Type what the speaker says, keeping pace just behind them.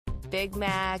Big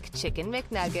Mac, Chicken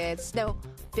McNuggets, no,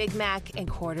 Big Mac and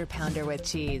Quarter Pounder with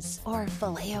cheese, or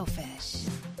Filet-O-Fish.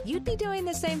 You'd be doing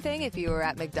the same thing if you were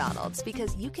at McDonald's,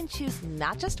 because you can choose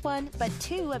not just one, but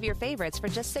two of your favorites for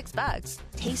just $6.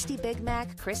 Tasty Big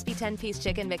Mac, crispy 10-piece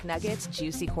Chicken McNuggets,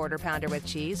 juicy Quarter Pounder with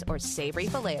cheese, or savory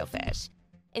Filet-O-Fish.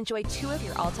 Enjoy two of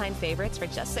your all-time favorites for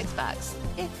just $6,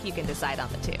 if you can decide on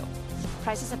the two.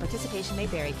 Prices and participation may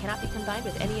vary. Cannot be combined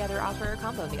with any other offer or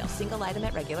combo meal. Single item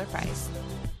at regular price.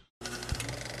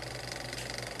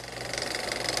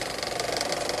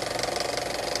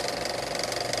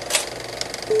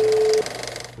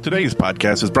 Today's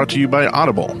podcast is brought to you by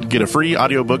Audible. Get a free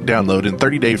audiobook download and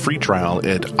 30-day free trial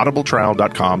at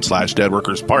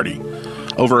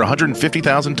audibletrial.com/deadworkersparty. Over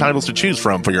 150,000 titles to choose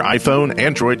from for your iPhone,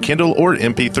 Android, Kindle, or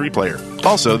MP3 player.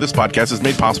 Also, this podcast is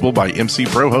made possible by MC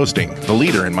Pro Hosting, the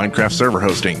leader in Minecraft server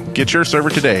hosting. Get your server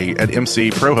today at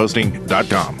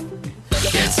mcprohosting.com.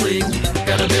 Can't sleep,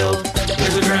 gotta build.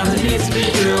 There's a ground that needs to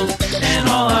be drilled, and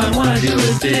all I wanna do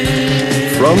is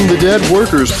dig. From the Dead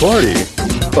Workers Party,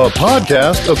 a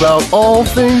podcast about all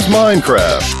things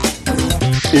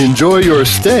Minecraft. Enjoy your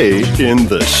stay in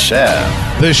The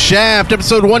Shaft. The Shaft,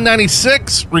 episode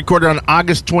 196, recorded on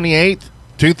August 28th,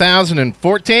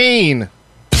 2014.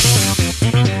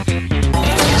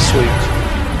 Sweet.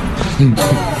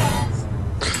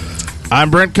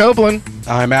 I'm Brent Copeland.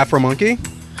 I'm Afro Monkey.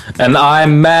 And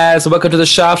I'm Maz. Welcome to The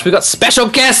Shaft. We've got special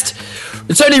guest.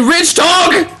 It's only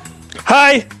Ridgedog.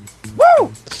 Hi.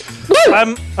 Woo! Woo!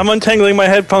 I'm untangling my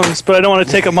headphones, but I don't want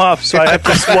to take them off, so I have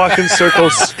to walk in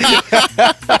circles.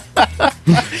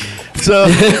 So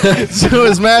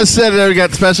as Maz said, we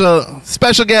got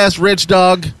special guest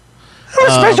Ridgedog. I'm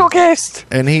a special guest,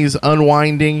 and he's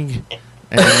unwinding,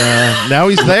 and now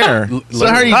he's there. So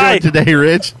how are you doing today,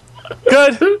 Rich?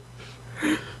 Good.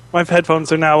 My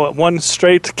headphones are now one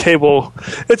straight cable.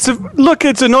 It's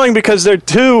annoying because they're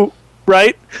two,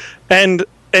 right? And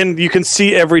you can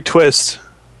see every twist.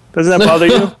 Doesn't that bother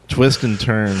you? Twist and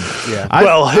turn. Yeah.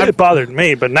 It bothered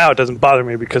me, but now it doesn't bother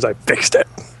me because I fixed it.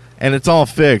 And it's all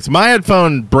fixed. My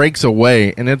headphone breaks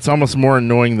away, and it's almost more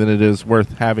annoying than it is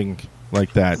worth having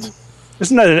like that.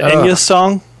 Isn't that an Enya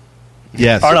song?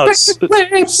 Yes. Or no,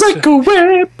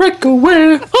 Break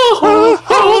away.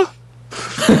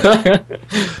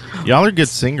 Y'all are good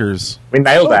singers. We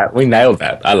nailed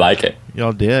that. I like it.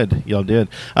 Y'all did.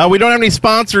 We don't have any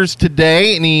sponsors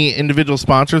today, any individual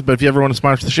sponsors, but if you ever want to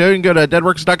sponsor the show, you can go to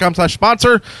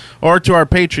deadworkers.com/sponsor or to our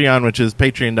Patreon, which is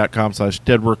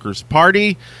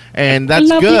patreon.com/deadworkersparty. And that's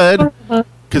good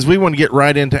because we want to get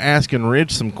right into asking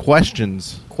Ridge some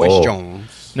questions.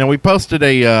 Now, we posted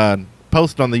a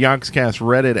post on the YOGSCAST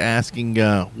Reddit asking,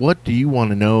 what do you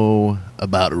want to know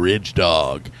about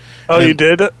Ridgedog? Oh, and, you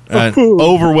did?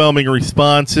 Overwhelming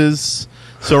responses.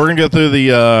 So we're going to go through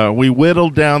we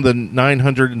whittled down the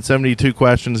 972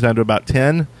 questions down to about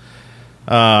 10.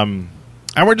 And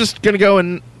we're just going to go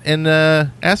and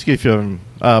ask you a few of them.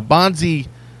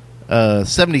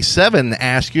 Bonzi77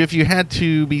 asked you if you had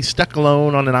to be stuck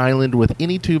alone on an island with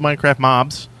any two Minecraft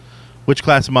mobs, which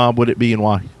class of mob would it be and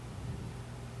why?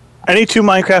 Any two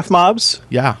Minecraft mobs?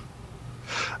 Yeah.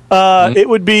 It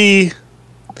would be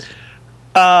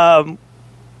a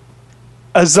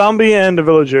zombie and a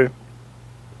villager.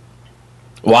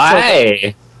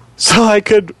 Why? So I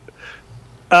could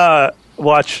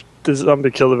watch the zombie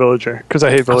kill the villager, because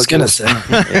I hate villagers. I was going to say.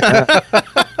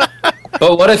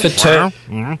 But what if it turned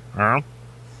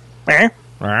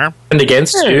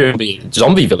against you, the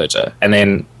zombie villager, and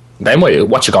then what you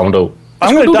going to do?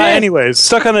 I'm going to die anyways.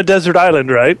 Stuck on a desert island,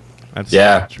 right? That's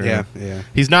true. Yeah.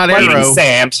 He's not Arrow.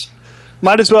 Sand.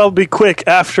 Might as well be quick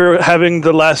after having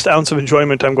the last ounce of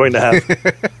enjoyment I'm going to have.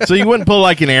 So you wouldn't pull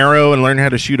like an arrow and learn how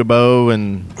to shoot a bow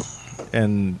and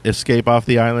escape off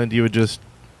the island? You would just...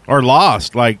 Or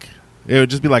Lost, like... It would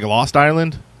just be like a Lost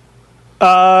Island?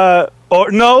 Or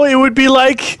no, it would be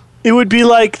like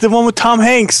the one with Tom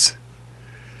Hanks.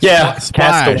 Yeah,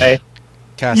 Splash.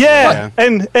 Castaway. Yeah,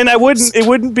 and it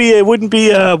wouldn't be a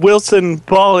Wilson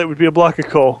ball, it would be a block of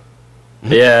coal.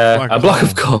 Yeah, a block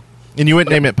of coal. And you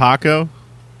wouldn't name it Paco?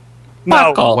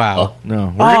 No. Wow.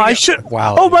 No. I should.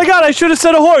 Wow. Oh my god, I should have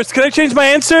said a horse. Can I change my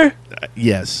answer?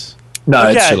 Yes. No,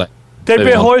 okay. it's Chile. There'd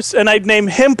be a horse, and I'd name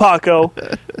him Paco,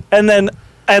 and then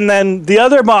the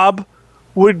other mob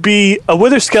would be a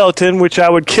wither skeleton, which I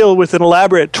would kill with an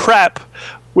elaborate trap,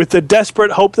 with the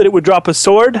desperate hope that it would drop a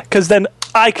sword, because then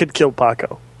I could kill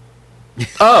Paco.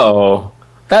 Oh,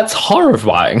 that's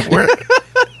horrifying.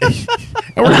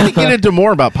 And we're going to get into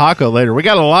more about Paco later. We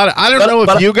got a lot of... I don't know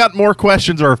if you got more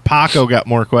questions or if Paco got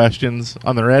more questions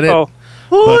on the Reddit. Oh,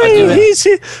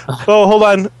 hold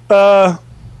on.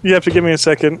 You have to give me a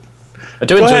second. I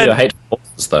do Go enjoy ahead. your hate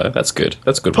horses, though. That's good.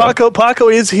 That's a good. one. Paco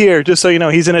is here, just so you know.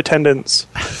 He's in attendance.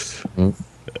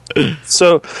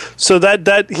 So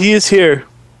that he is here.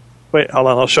 Wait, hold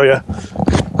on. I'll show you.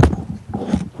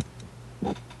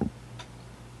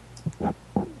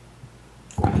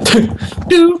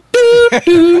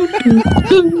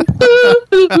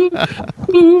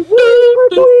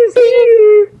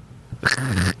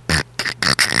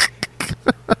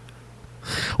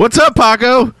 What's up,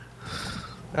 Paco?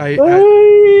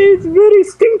 It's very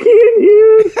stinky in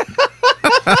here.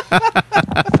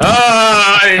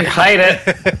 Oh, I hate it.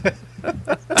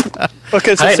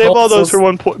 Okay, so Hate save all those horses. for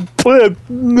 1 point.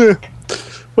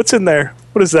 What's in there?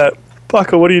 What is that?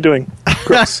 Paco, what are you doing?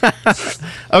 Gross.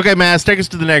 Okay, Maz, take us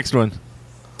to the next one.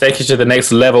 Take you to the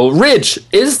next level. Ridge,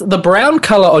 is the brown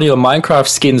color on your Minecraft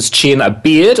skin's chin a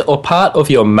beard or part of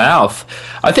your mouth?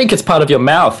 I think it's part of your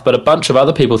mouth, but a bunch of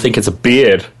other people think it's a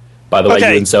beard. By the way,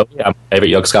 Okay. you and Zoe are my favorite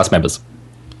YOGSCAST members.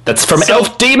 That's from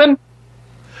Elf Demon.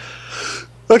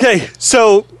 Okay,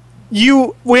 so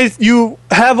you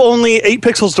have only 8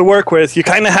 pixels to work with. You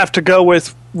kind of have to go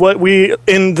with what we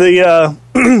in the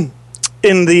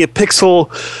in the pixel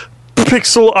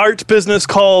art business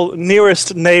call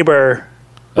nearest neighbor,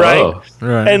 right? Oh.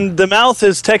 Right. And the mouth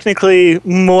is technically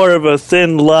more of a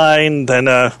thin line than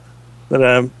a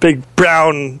big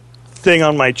brown thing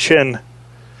on my chin.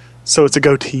 So it's a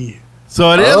goatee.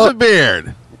 So it is a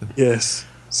beard. Yes,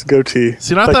 it's a goatee.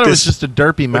 See, I Like thought it was this. just a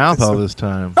derpy mouth all this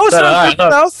time. No, it's not a big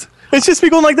mouth. It's just me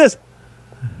going like this.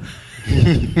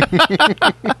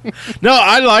 No,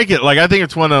 I like it. Like, I think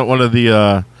it's one of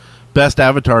the best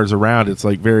avatars around. It's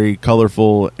like very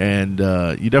colorful, and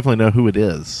you definitely know who it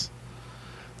is.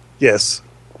 Yes,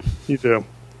 you do.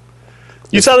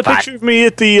 You saw the picture of me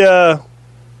at the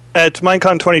at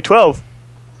Minecon 2012.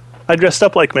 I dressed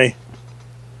up like me.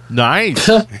 Nice.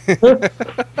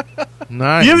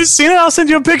 Nice. You haven't seen it? I'll send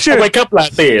you a picture. Wake up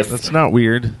like this. That's not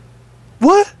weird.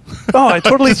 What? Oh, I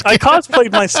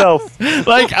cosplayed myself.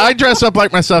 Like, I dress up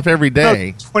like myself every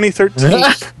day. 2013.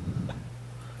 I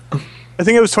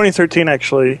think it was 2013,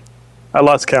 actually. I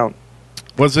lost count.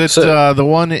 Was it So- the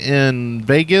one in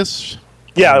Vegas?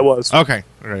 Yeah, it was. Okay.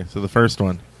 So the first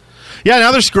one. Yeah,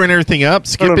 now they're screwing everything up,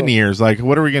 skipping no. years. Like,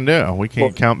 what are we going to do? We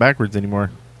can't count backwards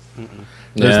anymore.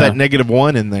 There's that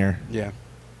 -1 in there. Yeah.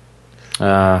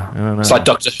 I don't know. It's like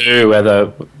Doctor Who,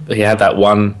 where he had that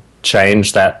one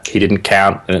change that he didn't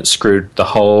count, and it screwed the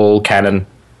whole canon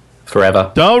forever.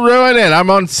 Don't ruin it. I'm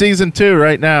on season 2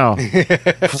 right now.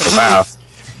 Wow.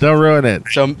 Don't ruin it.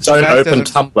 So Don't Matt open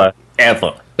doesn't- Tumblr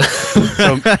ever.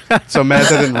 so Matt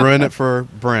doesn't ruin it for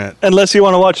Brent. Unless you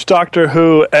want to watch Doctor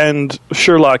Who and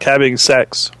Sherlock having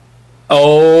sex.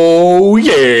 Oh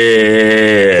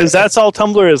yeah. Because that's all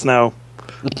Tumblr is now.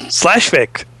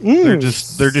 /fic.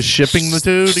 They're just shipping the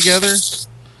two together.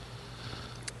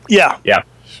 Yeah. Yeah.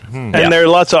 And there are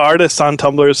lots of artists on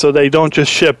Tumblr, so they don't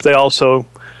just ship, they also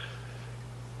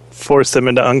force them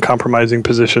into uncompromising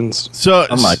positions. So,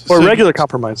 Or regular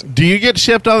compromising. do you get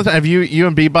shipped all the time? Have you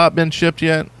and Bebop been shipped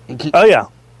yet? Oh, yeah.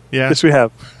 Yeah. Yes, we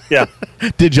have. Yeah.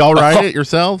 Did y'all write it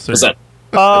yourselves? Or? Was that?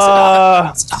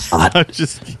 I'm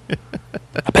just kidding.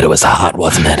 I bet it was hot,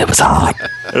 wasn't it? It was hot.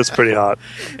 It was pretty hot.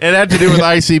 It had to do with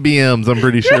ICBMs, I'm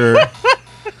pretty sure.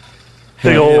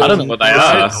 Big old. I don't know what they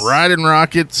are. Riding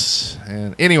rockets.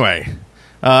 And anyway.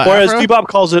 Or as Afro? Bebop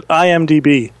calls it,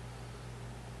 IMDb.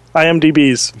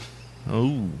 IMDbs.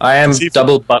 Oh. I am See-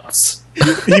 double butts.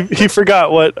 He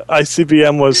forgot what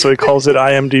ICBM was, so he calls it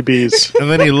IMDbs. And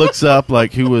then he looks up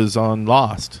like who was on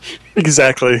Lost.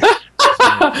 Exactly.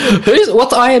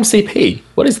 What's IMCP?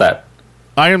 What is that?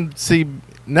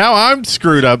 Now I'm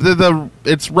screwed up.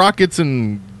 It's rockets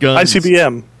and guns.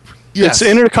 ICBM. Yes.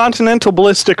 It's Intercontinental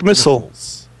Ballistic Missile.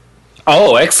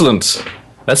 Oh, excellent.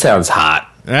 That sounds hot.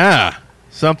 Yeah.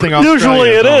 Something Usually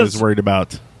Australians it always is. worried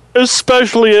about.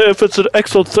 Especially if it's an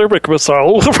exothermic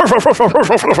missile.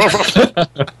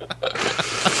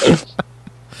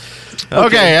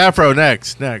 Okay, Afro,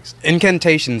 next.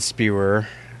 Incantation Spewer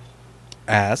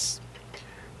asks,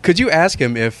 could you ask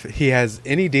him if he has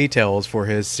any details for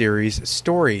his series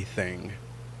Story Thing?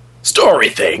 Story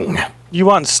thing. You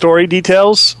want story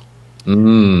details?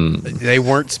 They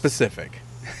weren't specific.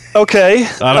 Okay.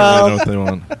 I don't really know what they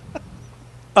want.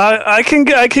 I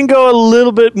can go a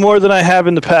little bit more than I have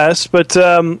in the past, but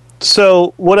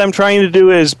so what I'm trying to do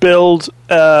is build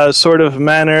a sort of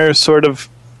manor, sort of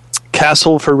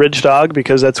castle for Ridgedog,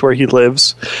 because that's where he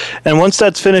lives. And once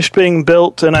that's finished being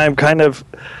built and I've kind of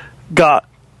got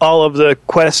all of the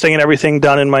questing and everything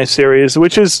done in my series,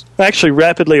 which is actually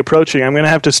rapidly approaching, I'm going to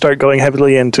have to start going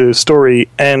heavily into story,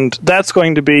 and that's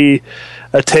going to be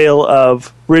a tale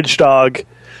of Ridgedog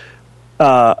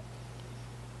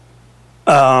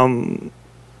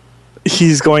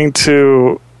he's going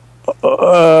to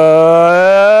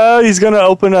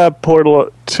open a portal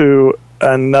to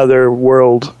another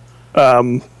world.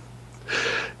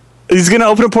 He's going to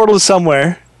open a portal to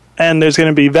somewhere, and there's going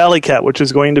to be Valley Cat, which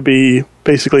is going to be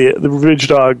basically the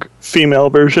Ridgedog female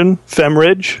version,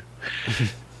 Femridge.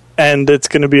 And it's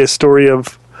going to be a story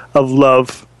of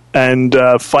love and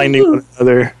finding one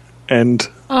another and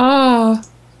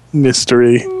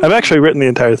mystery. I've actually written the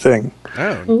entire thing.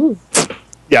 Oh.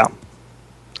 Yeah.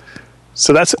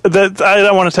 So that's that. I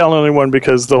don't want to tell anyone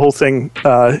because the whole thing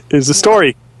is a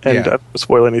story, and I don't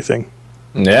spoil anything.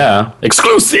 Yeah.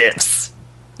 Exclusives!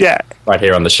 Yeah. Right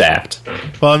here on the shaft.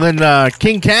 Well, and then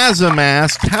King Chasm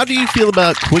asked, how do you feel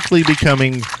about quickly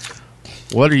becoming...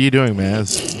 What are you doing,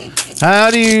 Maz?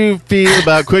 How do you feel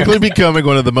about quickly becoming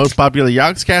one of the most popular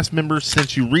YOGSCAST members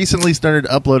since you recently started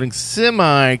uploading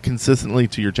semi-consistently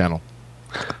to your channel?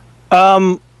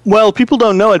 Well, people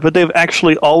don't know it, but they've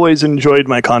actually always enjoyed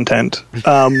my content.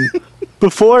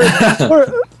 Before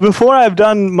I've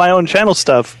done my own channel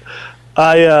stuff,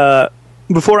 you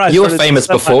were famous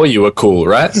before you were cool,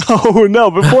 right?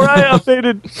 No. Before I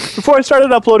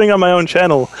started uploading on my own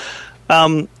channel,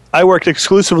 I worked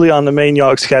exclusively on the main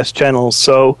YOGSCAST channel.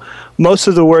 So most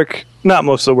of the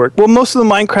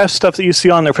Minecraft stuff that you see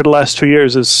on there for the last 2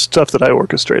 years is stuff that I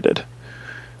orchestrated.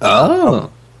 Oh.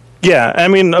 Yeah, I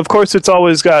mean, of course, it's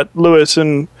always got Lewis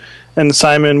and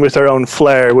Simon with their own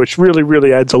flair, which really,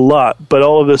 really adds a lot. But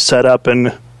all of this setup and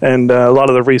a lot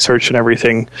of the research and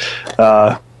everything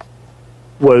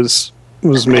was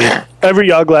me. Every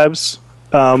Yog Labs,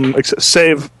 except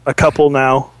save a couple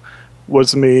now,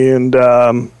 was me. And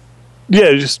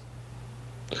just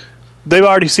they've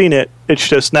already seen it. It's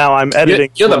just now I'm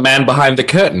editing. You're the man behind the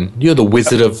curtain. You're the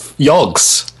Wizard of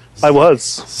Yogs. I was.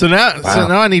 So now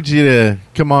I need you to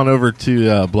come on over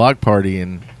to Block Party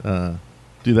and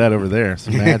do that over there.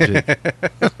 Some magic.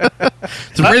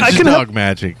 Some Ridgedog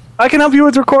magic. I can help you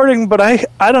with recording, but I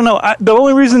don't know. The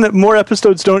only reason that more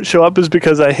episodes don't show up is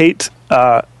because I hate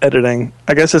editing.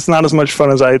 I guess it's not as much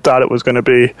fun as I thought it was going to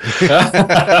be.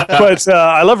 But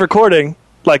I love recording,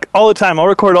 like all the time. I'll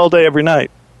record all day, every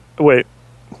night. Wait,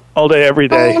 all day, every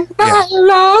day.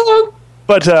 Yeah.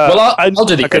 But I'll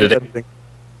do the editing.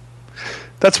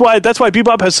 That's why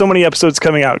Bebop has so many episodes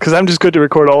coming out, because I'm just good to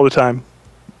record all the time.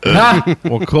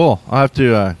 Well, cool. I'll have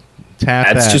to tap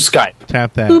That's that. to Skype.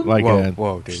 Tap that like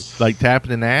Whoa, dude. like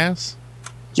tapping an ass.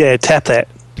 Yeah, tap that.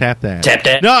 Tap that. Tap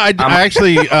that. No, I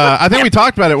actually I think we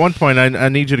talked about it at one point. I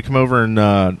need you to come over and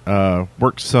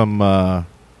work some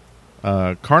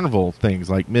carnival things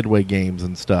like Midway games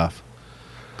and stuff.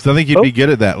 Because I think you'd be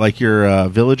good at that, like your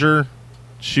villager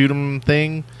shoot 'em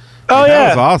thing. Oh, yeah. That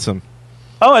was awesome.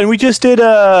 Oh, and we just did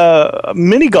a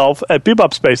mini golf at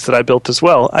Bebop Space that I built as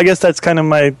well. I guess that's kind of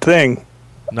my thing.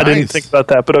 Nice. I didn't think about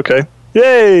that, but okay.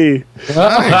 Yay!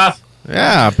 Nice.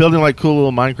 Yeah, building like cool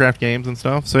little Minecraft games and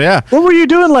stuff. So yeah. What were you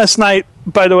doing last night,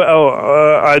 by the way?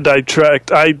 I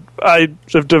distract. I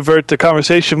divert the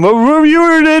conversation. You were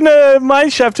in a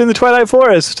mineshaft in the Twilight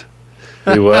Forest.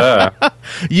 You were.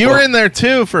 You were in there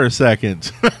too for a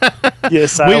second.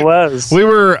 Yes, I was. We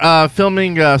were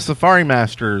filming Safari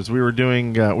Masters. We were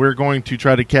doing. We were going to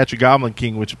try to catch a Goblin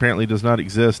King, which apparently does not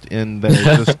exist in there.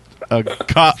 Just a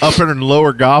upper and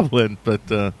lower goblin. But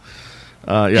yeah.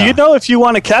 You know, if you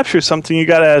want to capture something, you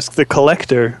got to ask the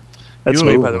collector. That's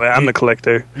me, by the way. I'm the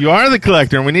collector. You are the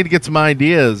collector, and we need to get some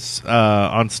ideas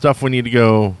on stuff we need to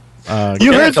go. Did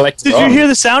you hear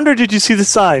the sound, or did you see the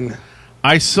sign?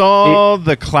 I saw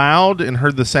the cloud and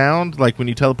heard the sound, like when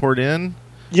you teleport in.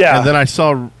 Yeah. And then I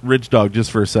saw Ridgedog just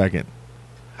for a second.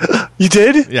 You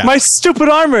did? Yeah. My stupid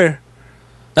armor.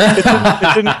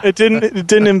 It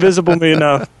didn't invisible me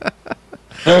enough.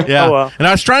 Yeah. Oh, well. And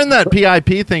I was trying that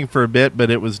PIP thing for a bit,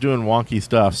 but it was doing wonky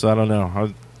stuff, so I don't know. I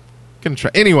was gonna try.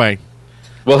 Anyway,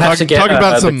 We'll have to get talk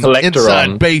about some inside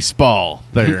on. baseball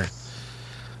there.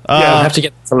 We'll have to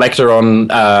get the collector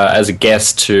on as a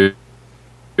guest to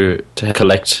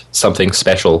collect something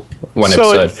special one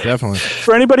episode. Definitely.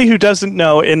 For anybody who doesn't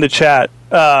know in the chat,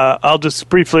 I'll just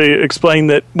briefly explain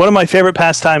that one of my favorite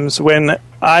pastimes when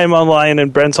I'm online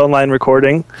and Brent's online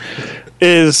recording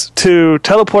is to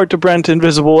teleport to Brent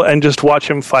invisible and just watch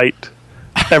him fight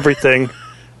everything.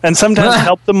 And sometimes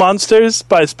help the monsters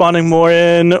by spawning more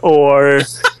in or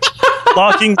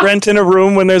locking Brent in a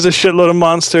room when there's a shitload of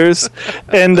monsters.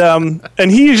 And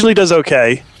he usually does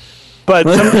okay. But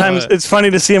sometimes it's funny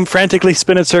to see him frantically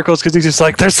spin in circles because he's just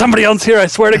like, there's somebody else here, I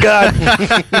swear to God.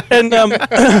 And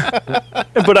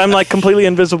but I'm like completely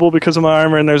invisible because of my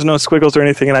armor and there's no squiggles or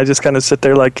anything. And I just kind of sit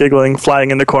there like giggling,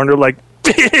 flying in the corner like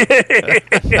Where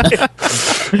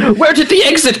did the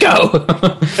exit go?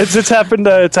 It's happened.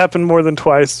 It's happened more than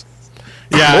twice.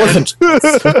 Yeah,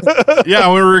 yeah.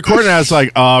 When we were recording, I was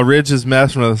like, "Oh, Ridge is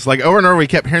messing with us." Like over and over, we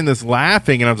kept hearing this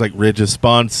laughing, and I was like, "Ridge has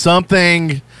spawned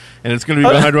something, and it's going to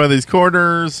be behind one of these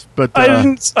corners." But I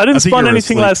didn't think spawn you were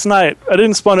anything asleep. last night. I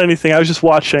didn't spawn anything. I was just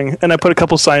watching, and I put a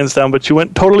couple signs down, but you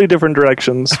went totally different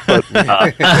directions. But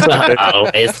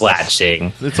Always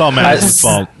watching. It's all Matt's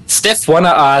fault. Steph Warner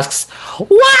asks,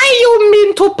 "Why you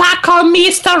mean to pack on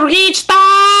Mr. Rich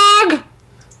Dog?"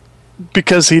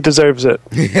 because he deserves it.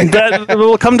 That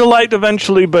will come to light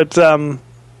eventually, but I'm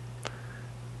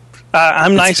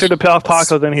nicer to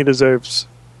Paco than he deserves.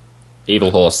 Evil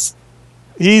horse.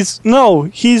 He's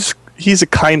a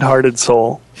kind-hearted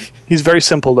soul. He's very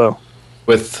simple though.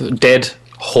 With dead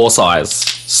horse eyes.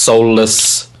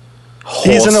 Soulless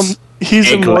horse.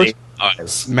 He's immortal.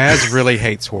 eyes. Maz really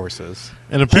hates horses.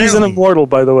 And apparently, He's an immortal,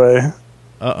 by the way.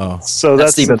 Uh-oh. So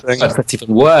that's the thing. That's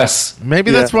even worse.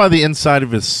 Maybe that's why the inside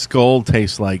of his skull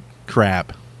tastes like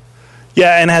crap.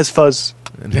 Yeah, and has fuzz.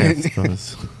 And has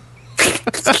fuzz.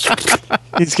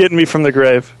 He's getting me from the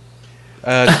grave.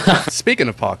 Speaking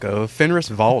of Paco, Fenris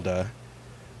Valda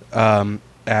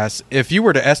asks, if you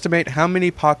were to estimate how many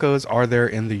Pacos are there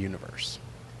in the universe?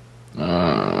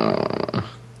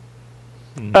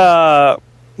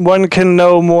 One can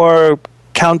no more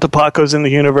count the Pacos in the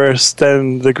universe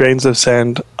than the grains of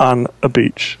sand on a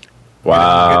beach.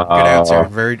 Wow. Good answer.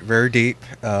 Very, very deep.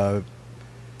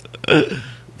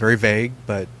 Very vague,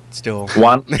 but still.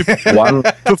 One.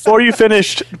 Before you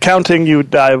finished counting, you would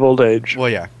die of old age. Well,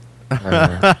 yeah.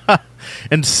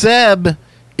 And Seb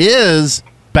is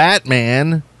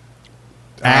Batman.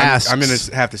 Asks. I'm going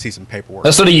to have to see some paperwork.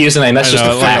 That's not a username. That's just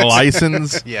a like fact. a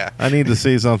license. Yeah. I need to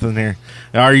see something here.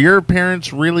 Are your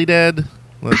parents really dead?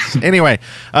 Anyway,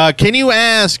 can you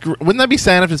ask? Wouldn't that be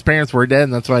sad if his parents were dead,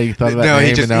 and that's why you thought of that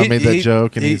name and now made that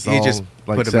joke, and he's all just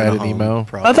like put him sad in a and home, emo?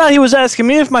 probably. I thought he was asking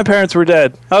me if my parents were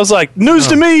dead. I was like, news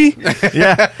to me.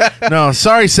 Yeah. No,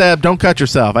 sorry, Seb. Don't cut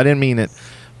yourself. I didn't mean it.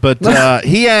 But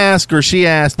he asked, or she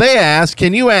asked, they asked,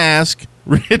 can you ask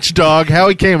Rich Dog how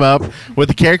he came up with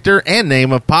the character and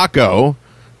name of Paco?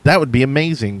 That would be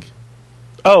amazing.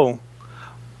 Oh.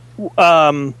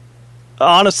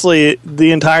 Honestly,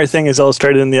 the entire thing is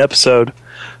illustrated in the episode.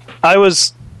 I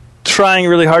was trying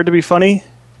really hard to be funny,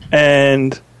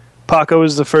 and Paco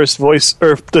was the first voice,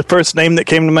 or the first name that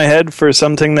came to my head for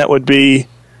something that would be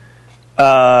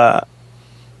an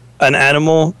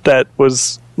animal that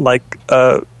was like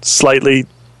a slightly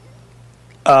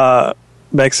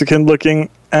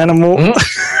Mexican-looking animal.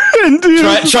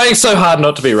 Trying so hard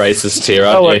not to be racist here,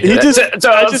 aren't you?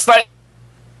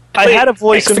 I had a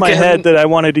voice in my head that I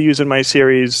wanted to use in my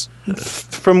series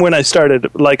from when I started,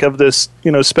 like of this,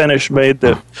 Spanish maid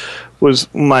that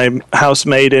was my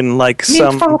housemaid in like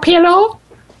some. pillow?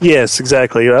 Yes,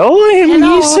 exactly. Oh,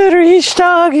 Mr. Rich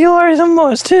Dog, you are the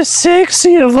most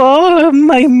sexy of all of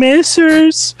my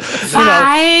messers.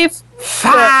 Five.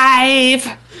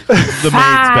 The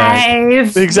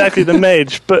maid's back. Exactly, the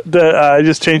mage. But I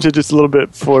just changed it just a little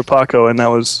bit for Paco, and that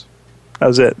was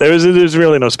it. There's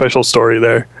really no special story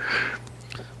there.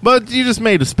 But you just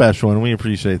made a special, and we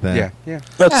appreciate that. Yeah.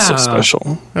 That's so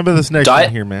special. How about this next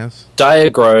one here, Mass? Dia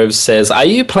Groves says, are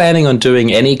you planning on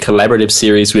doing any collaborative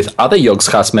series with other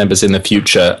YOGSCAST members in the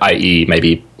future, i.e.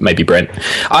 maybe Brent?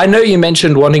 I know you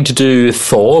mentioned wanting to do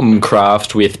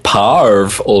Thormcraft with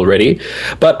Parv already,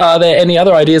 but are there any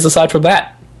other ideas aside from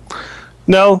that?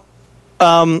 No.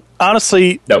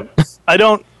 Honestly, no.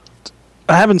 I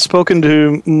haven't spoken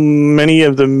to many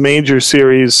of the major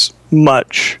series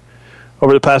much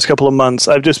over the past couple of months.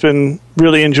 I've just been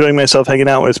really enjoying myself hanging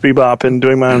out with Bebop and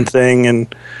doing my own thing,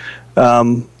 and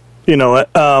hanging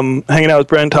out with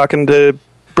Brent, talking to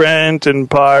Brent and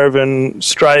Parv and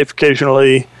Strife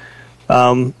occasionally.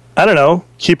 I don't know,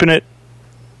 keeping it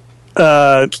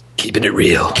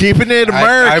real, keeping it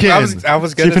American. I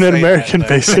was gonna keeping it say American, that,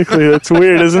 basically. That's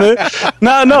weird, isn't it?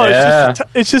 No. Yeah.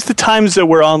 It's just the times that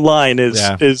we're online is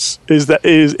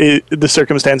the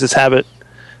circumstances have it.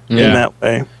 In that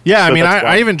way. Yeah, So I mean, that's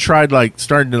why. I even tried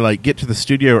starting to get to the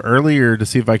studio earlier to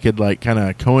see if I could kind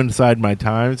of coincide my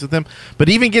times with them. But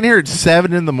even getting here at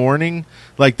 7 in the morning,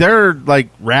 they're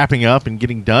wrapping up and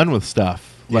getting done with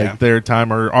stuff. Their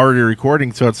time are already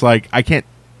recording, so it's I can't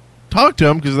talk to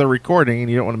them because they're recording,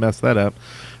 and you don't want to mess that up.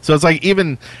 So it's I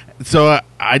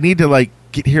need to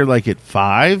get here at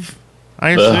 5, I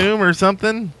assume, or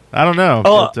something. I don't know.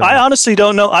 Oh, I honestly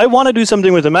don't know. I want to do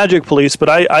something with the Magic Police, but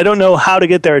I don't know how to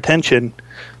get their attention.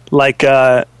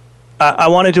 I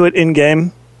want to do it in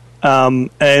game,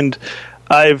 and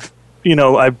I've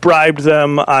bribed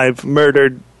them. I've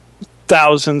murdered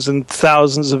thousands and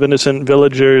thousands of innocent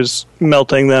villagers,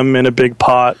 melting them in a big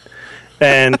pot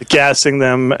and gassing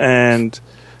them and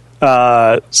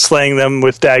slaying them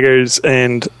with daggers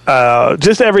and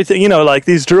just everything. Like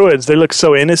these druids, they look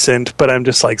so innocent, but I'm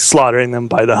just like slaughtering them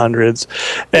by the hundreds.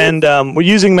 And we're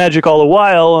using magic all the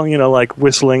while, like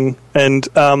whistling and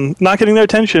not getting their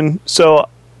attention. So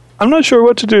I'm not sure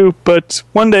what to do, but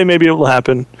one day maybe it will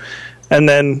happen. And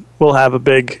then we'll have a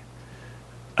big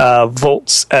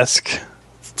Volts-esque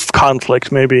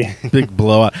conflict, maybe. Big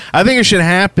blowout. I think it should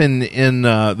happen in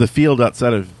the field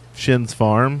outside of Shin's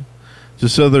farm.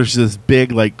 Just so there's this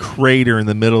big, like, crater in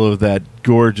the middle of that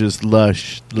gorgeous,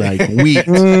 lush, like, wheat.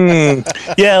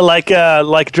 Yeah,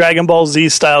 like Dragon Ball Z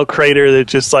style crater that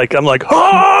just, like, I'm like,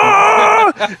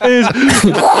 ah!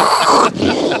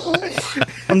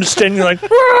 I'm just standing there like,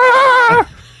 ah!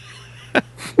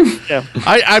 Yeah.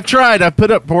 I've tried. I've put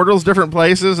up portals different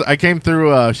places. I came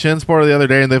through Shin's portal the other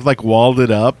day, and they've, like, walled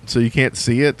it up so you can't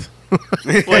see it.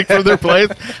 Like from their place.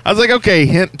 I was like, okay,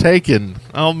 hint taken.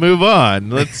 I'll move on.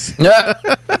 Let's. Did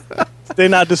they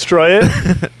not destroy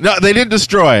it? No, they didn't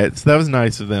destroy it. So that was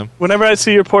nice of them. Whenever I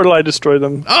see your portal, I destroy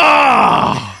them.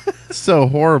 Oh, so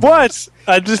horrible. What?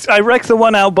 I wrecked the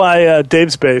one out by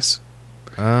Dave's base.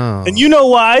 Oh, and you know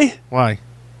why? Why?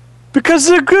 Because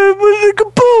they're good.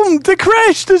 Boom! They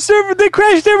crashed the server. They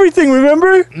crashed everything.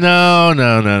 Remember? No.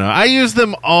 I use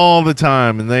them all the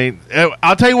time, and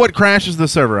I'll tell you what crashes the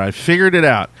server. I figured it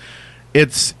out.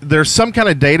 There's some kind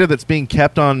of data that's being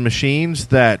kept on machines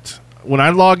that when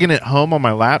I log in at home on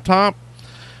my laptop,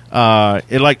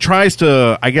 it like tries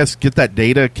to, I guess, get that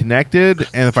data connected,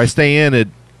 and if I stay in, it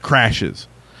crashes.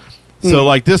 So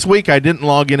like this week, I didn't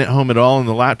log in at home at all on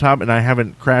the laptop, and I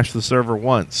haven't crashed the server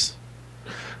once.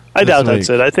 I doubt that's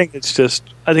it. I think it's just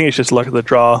luck of the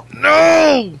draw.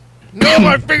 No,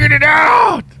 I figured it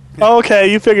out. Okay,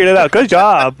 you figured it out. Good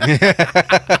job.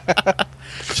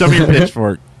 Show me your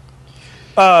pitchfork.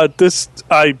 I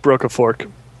broke a fork.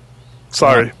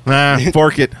 Sorry.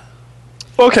 Fork it.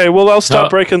 Okay, well I'll stop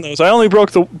breaking those. I only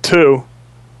broke the two.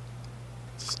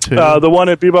 The one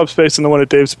at Bebop's space and the one at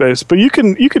Dave's space. But you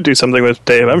could do something with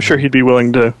Dave. I'm sure he'd be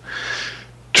willing to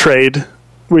trade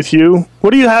with you.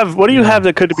 What do you have? What do you have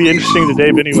that could be interesting to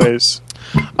Dave, anyways?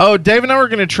 Oh, Dave and I were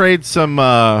going to trade some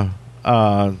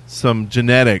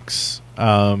genetics. He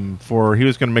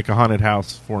was going to make a haunted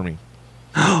house for me.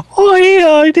 Oh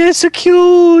yeah, that's so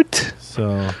cute.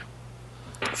 So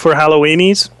for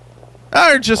Halloweenies,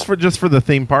 or just for the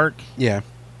theme park. Yeah.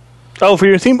 Oh, for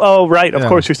your theme. Oh, right. Of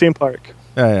course, your theme park.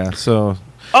 Yeah. So.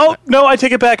 Oh no, I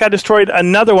take it back. I destroyed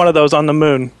another one of those on the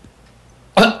moon.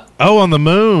 Oh, on the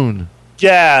moon.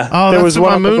 Yeah. Oh, there was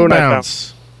one on the moon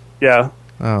bounce. Yeah.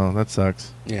 Oh, that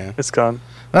sucks. Yeah. It's gone.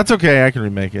 That's okay. I can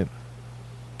remake it.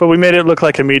 But we made it look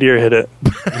like a meteor hit it.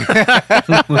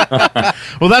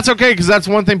 Well, that's okay, because that's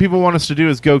one thing people want us to do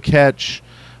is go catch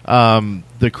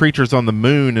the creatures on the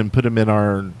moon and put them in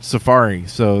our safari.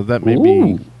 So that may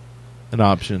be an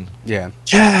option. Yeah.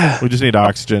 Yeah. We just need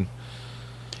oxygen.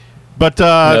 But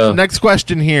next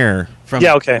question here.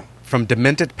 Okay. From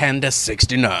Demented Panda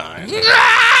 69.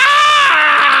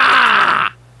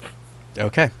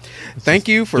 Okay. Thank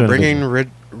you for bringing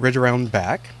Ridge Around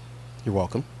back. You're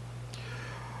welcome.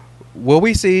 Will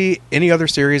we see any other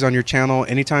series on your channel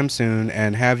anytime soon?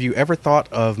 And have you ever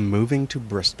thought of moving to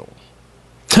Bristol?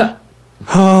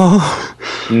 Oh,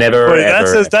 never. Wait,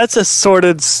 ever. That's a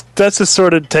sordid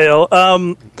tale.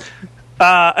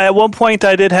 At one point,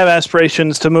 I did have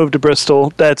aspirations to move to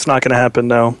Bristol. That's not going to happen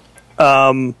now.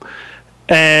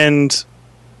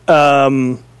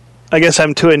 I guess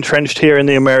I'm too entrenched here in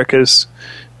the Americas.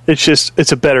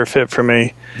 It's a better fit for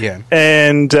me. Yeah.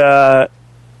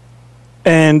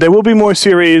 And there will be more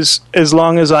series as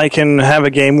long as I can have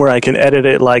a game where I can edit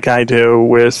it like I do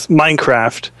with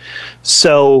Minecraft.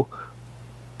 So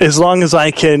as long as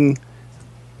I can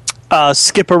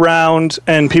skip around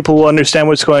and people will understand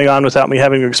what's going on without me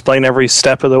having to explain every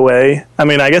step of the way. I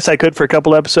mean, I guess I could for a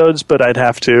couple episodes, but I'd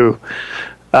have to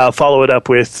follow it up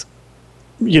with,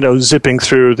 zipping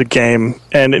through the game.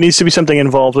 And it needs to be something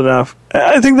involved enough.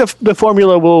 I think the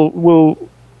formula will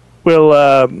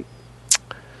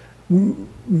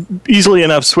easily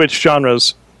enough switch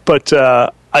genres, but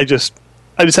I just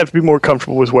have to be more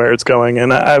comfortable with where it's going,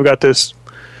 and I've got this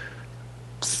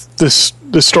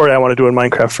story I want to do in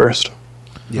Minecraft first.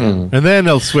 Yeah. And then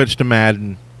they'll switch to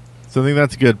Madden. So I think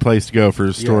that's a good place to go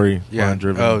for story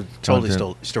driven. Oh,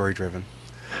 totally story driven.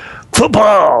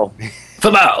 Football.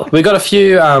 We got a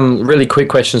few really quick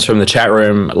questions from the chat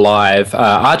room live.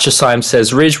 Archer Syme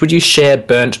says, Ridge, would you share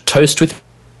burnt toast with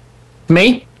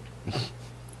me?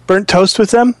 Burnt toast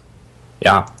with them?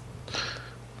 Yeah.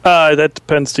 That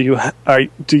depends. Do you?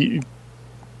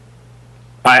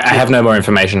 I have no more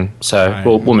information, so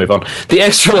we'll move on. The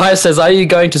Extra Life says, are you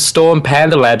going to storm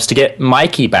Panda Labs to get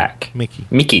Mikey back?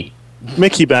 Mickey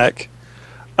back.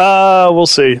 We'll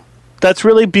see. That's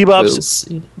really Bebop's.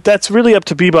 That's really up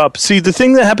to Bebop. See, the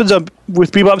thing that happens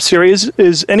with Bebop series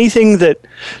is anything that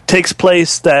takes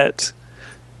place that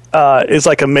is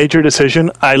like a major decision,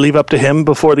 I leave up to him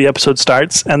before the episode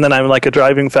starts, and then I'm like a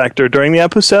driving factor during the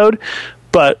episode.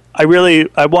 But I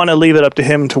want to leave it up to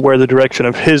him to where the direction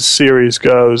of his series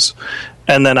goes,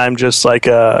 and then I'm just like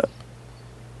I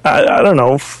don't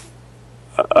know,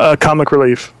 a comic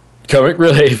relief. Comic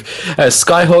relief.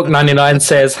 Skyhawk99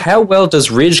 says, how well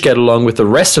does Ridge get along with the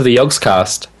rest of the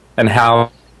YOGSCast, and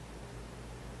how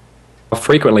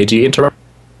frequently do you interact?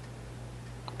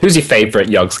 Who's your favorite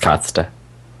YOGScaster?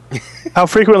 How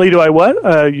frequently do I what?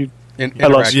 I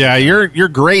lost. Yeah, your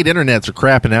great internets are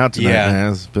crapping out tonight,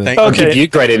 Maz. But I'll give you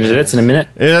great internets in a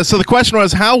minute. So the question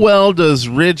was, how well does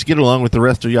Ridge get along with the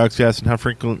rest of YOGSCast, and how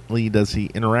frequently does he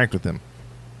interact with them?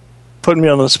 Putting me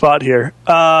on the spot here.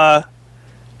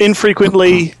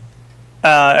 Infrequently,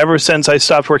 ever since I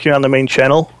stopped working on the main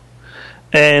channel.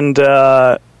 And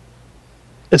as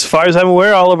far as I'm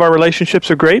aware, all of our relationships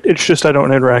are great. It's just I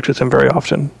don't interact with them very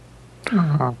often.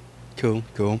 Cool.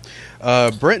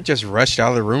 Brent just rushed out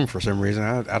of the room for some reason.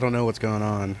 I don't know what's going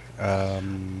on.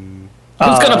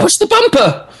 Who's going to push the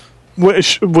bumper?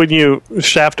 When you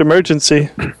shaft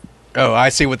emergency. Oh, I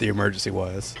see what the emergency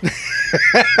was.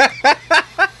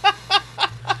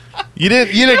 You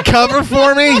didn't cover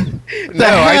for me? No,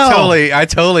 I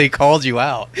totally called you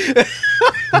out.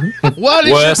 What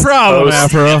is your problem,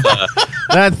 Afro?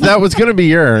 That was going to be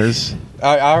yours.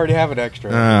 I already have an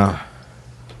extra.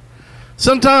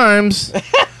 Sometimes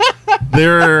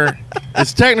there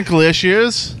is technical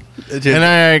issues,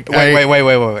 and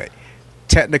wait.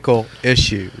 Technical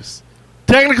issues.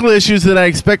 Technical issues that I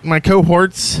expect my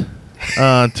cohorts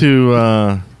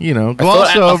to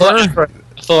gloss over.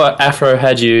 I thought Afro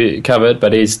had you covered,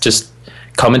 but he's just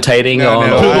commentating on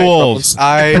to the wolves.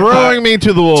 Throwing me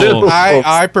to the wolves.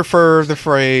 I prefer the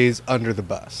phrase "under the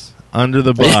bus." Under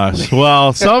the bus.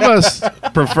 Well, some of us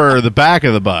prefer the back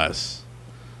of the bus.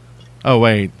 Oh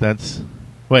wait, he's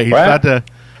about to.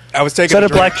 I was taking. Is that a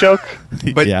black joke?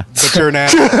 But yeah, but you're an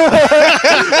ass.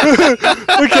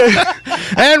 Okay.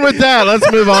 And with that,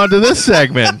 let's move on to this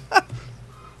segment.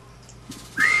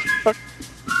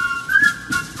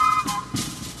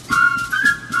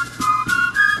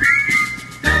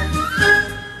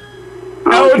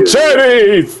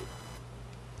 Cherries!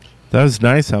 That was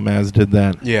nice how Maz did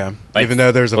that. Yeah, even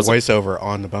though there's a voiceover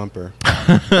on the bumper.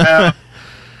 I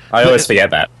always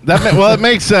forget that. It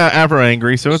makes Afro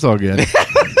angry, so it's all good.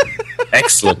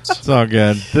 Excellent. It's all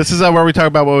good. This is where we talk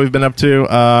about what we've been up to.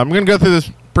 I'm going to go through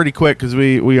this pretty quick because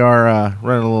we are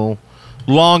running a little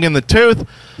long in the tooth.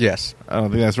 Yes. I don't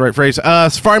think that's the right phrase.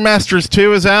 Safari Masters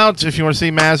 2 is out. If you want to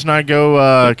see Maz and I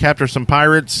go capture some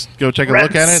pirates, go take a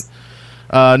look at it.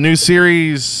 New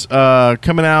series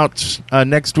coming out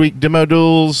next week, Demo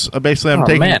Duels. Basically, I'm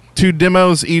taking 2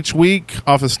 demos each week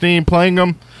off of Steam, playing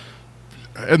them,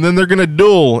 and then they're going to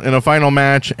duel in a final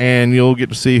match, and you'll get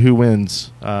to see who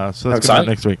wins. So that's coming out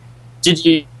next week. Did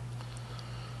you...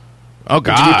 Oh,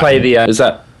 God. Did you play the... is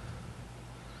that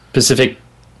Pacific...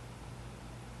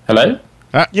 Hello?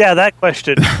 Yeah, that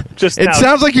question. Just it now.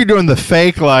 Sounds like you're doing the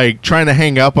fake, like, trying to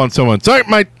hang up on someone. Sorry,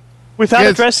 Without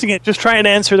addressing it, just try and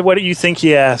answer what you think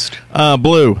he asked.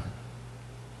 Blue.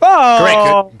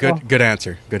 Oh, great, good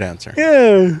answer. Good answer.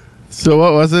 Yeah. So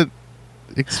what was it?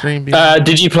 Extreme.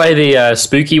 Did you play the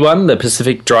spooky one, the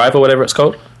Pacific Drive or whatever it's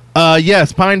called?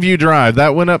 Yes, Pineview Drive.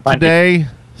 That went up today.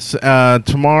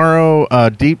 Tomorrow,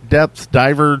 Deep Depth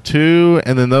Diver 2,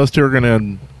 and then those two are going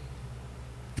to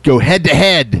go head to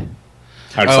head.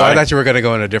 I thought you were going to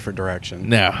go in a different direction.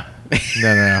 No.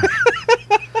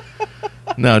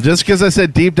 No, just because I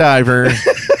said Deep Diver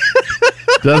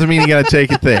doesn't mean you got to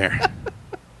take it there.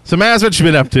 So, Maz, what you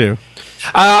been up to?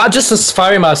 Just as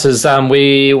Safari Masters,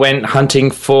 we went hunting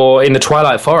in the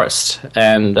Twilight Forest,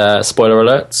 and spoiler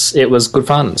alerts, it was good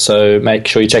fun. So make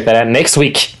sure you check that out next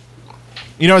week.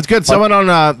 You know, it's good. Someone on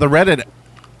the Reddit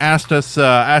asked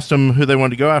them who they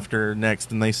wanted to go after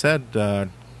next, and they said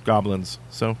goblins.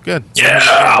 So good.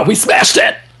 Yeah, we smashed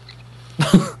it.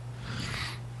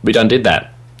 We done did that.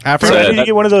 I need to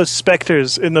get one of those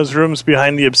specters in those rooms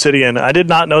behind the obsidian. I did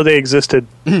not know they existed.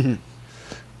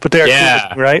 But they are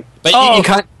cool, right? But you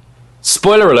can't...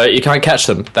 Spoiler alert, you can't catch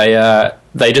them.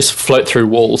 They just float through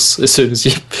walls as soon as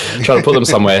you try to put them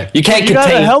somewhere. You can't contain...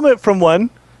 got a helmet from one.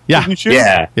 Yeah. Didn't you?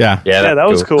 Yeah, that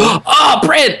was cool. Oh,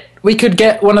 Brent! we could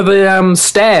get one of the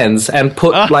stands and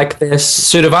put like their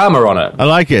suit of armor on it. I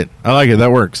like it.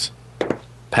 That works.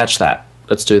 Patch that.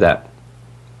 Let's do that.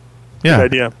 Yeah. Good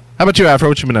idea. How about you, Afro?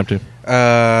 What you been up to?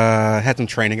 Had some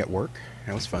training at work.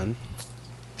 That was fun.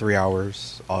 3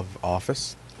 hours of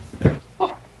office.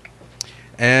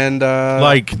 And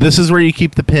Like, this is where you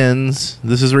keep the pens.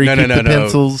 This is where you keep the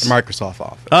pencils. Microsoft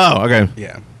Office. Oh, okay.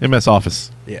 Yeah. MS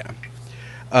Office. Yeah.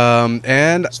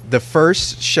 And the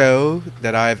first show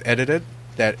that I've edited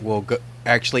that will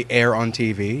actually air on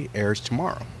TV airs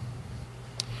tomorrow.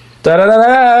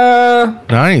 Da-da-da-da!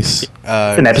 Nice.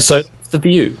 An episode of The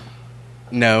View.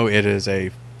 No, it is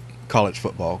a college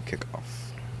football kickoff.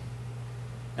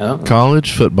 Oh.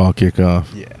 College football kickoff.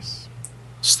 Yes.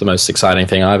 It's the most exciting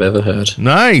thing I've ever heard.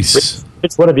 Nice.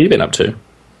 Rich, what have you been up to?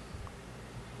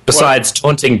 Besides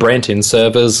taunting Brent in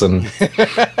servers and...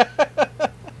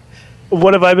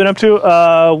 What have I been up to?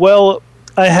 Well,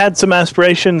 I had some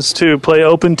aspirations to play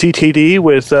OpenTTD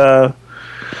with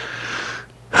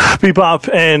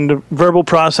Bebop and Verbal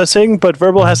Processing, but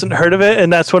Verbal hasn't heard of it,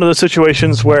 and that's one of those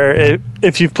situations where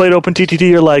if you've played OpenTTD,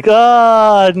 you're like,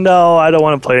 no, I don't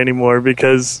want to play anymore,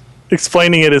 because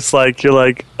explaining it is like, you're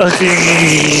like,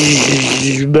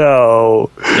 no.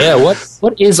 Yeah, what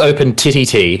is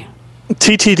OpenTTT?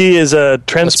 TTD is a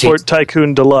Transport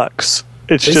Tycoon Deluxe.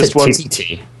 It's just one.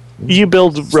 TTT? You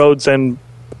build roads and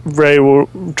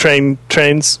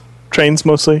trains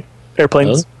mostly,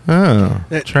 airplanes. Oh,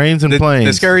 trains and planes.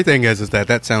 The scary thing is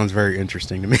that sounds very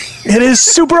interesting to me. It is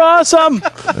super awesome.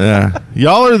 Yeah,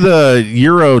 y'all are the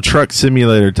Euro Truck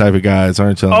Simulator type of guys,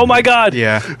 aren't you? Oh my god!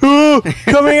 Yeah. Ooh,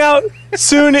 coming out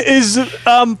soon is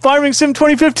Farming Sim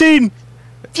 2015.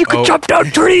 If you could chop down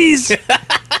trees.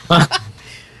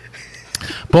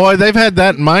 Boy, they've had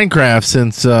that in Minecraft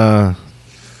since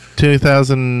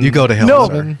 2000. You go to hell.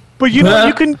 No, but you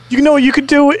know what you could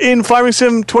do in Farming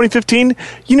Sim 2015.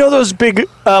 You know those big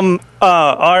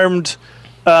armed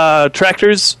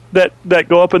tractors that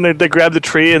go up and they grab the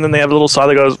tree and then they have a little saw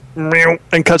that goes meow,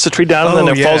 and cuts the tree down and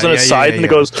then it falls on its side and it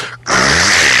goes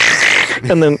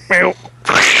and then meow.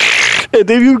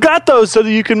 You've got those so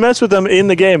that you can mess with them in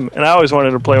the game, and I always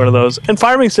wanted to play one of those. And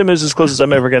Farming Sim is as close as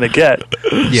I'm ever going to get.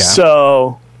 Yeah.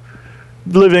 So,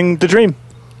 living the dream.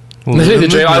 Living the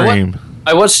dream.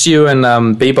 I watched you and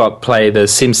Bebop play the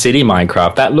SimCity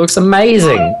Minecraft. That looks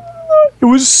amazing. It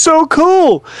was so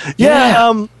cool.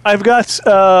 Yeah. I've got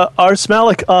Ars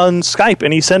Malik on Skype,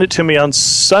 and he sent it to me on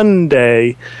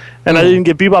Sunday. And I didn't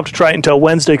get Bebop to try it until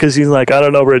Wednesday because he's like, I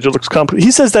don't know, Rich, it looks complicated.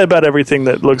 He says that about everything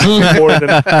that looks boring.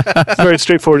 And it's very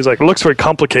straightforward. He's like, it looks very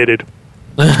complicated.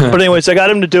 But anyways, I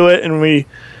got him to do it, and we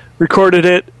recorded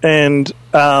it, and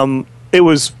it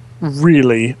was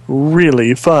really,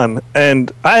 really fun.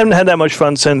 And I haven't had that much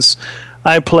fun since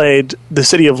I played The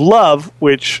City of Love,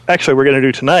 which actually we're going to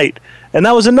do tonight. And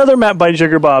that was another map by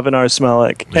Jiggerbob and Ars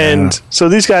Malik. Yeah. And so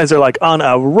these guys are like on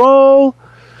a roll.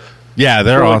 Yeah,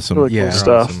 they're awesome. Really cool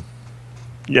stuff. Awesome.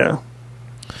 Yeah.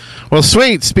 Well,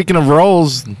 sweet. Speaking of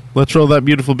rolls, let's roll that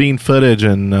beautiful bean footage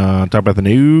and talk about the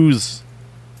news.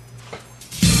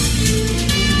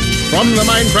 From the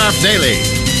Minecraft Daily,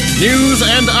 news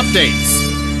and updates.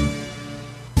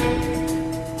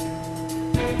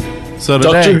 So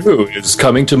today, Doctor Who is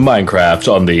coming to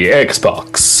Minecraft on the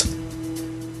Xbox.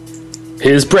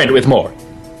 Here's Brent with more.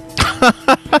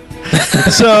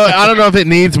 So I don't know if it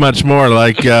needs much more.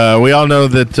 Like we all know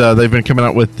that they've been coming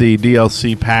out with the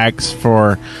DLC packs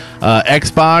for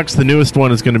Xbox. The newest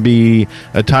one is going to be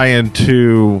a tie-in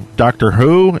to Doctor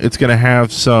Who. It's going to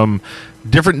have some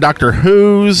different Doctor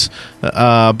Who's,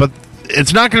 but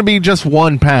it's not going to be just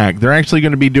one pack. They're actually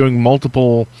going to be doing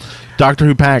multiple Doctor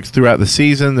Who packs throughout the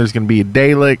season. There's going to be a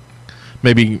Dalek,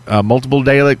 maybe multiple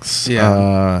Daleks,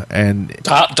 and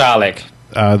Dalek.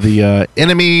 The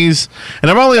enemies,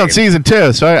 and I'm only on season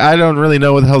 2, so I don't really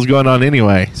know what the hell's going on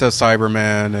anyway. So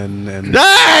Cybermen and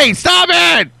hey, stop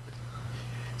it!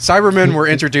 Cybermen were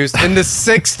introduced in the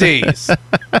 60s.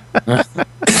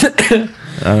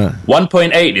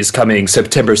 1.8 is coming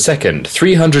September 2nd.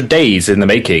 300 days in the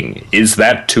making. Is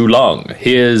that too long?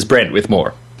 Here's Brent with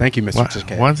more. Thank you, Mr.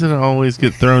 Chicken. Why does it always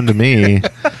get thrown to me?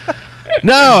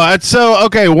 No, so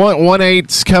okay.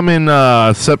 1.8's coming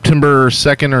September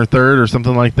 2nd or 3rd or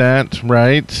something like that,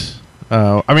 right?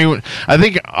 I mean, I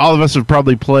think all of us have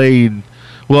probably played.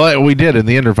 Well, we did in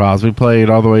the Ender Files. We played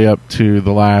all the way up to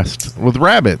the last with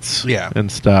rabbits,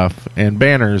 and stuff and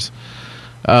banners.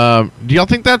 Do y'all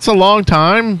think that's a long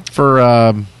time for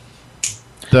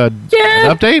the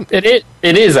update?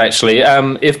 It is actually.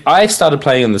 If I started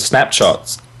playing in the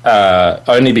snapshots,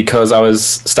 only because I was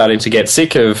starting to get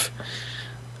sick of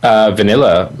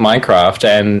vanilla Minecraft,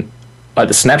 and like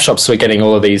the snapshots were getting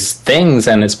all of these things,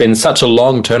 and it's been such a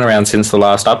long turnaround since the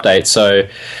last update. So,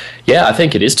 yeah, I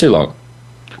think it is too long.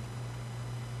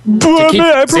 But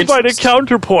I provide a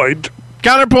counterpoint.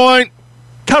 Counterpoint.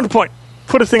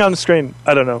 Put a thing on the screen.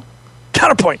 I don't know.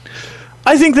 Counterpoint.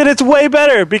 I think that it's way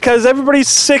better because everybody's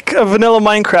sick of vanilla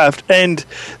Minecraft, and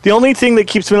the only thing that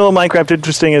keeps vanilla Minecraft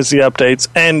interesting is the updates.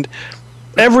 And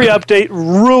every update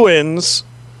ruins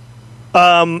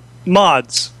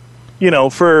mods,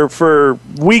 for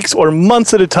weeks or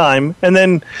months at a time, and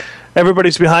then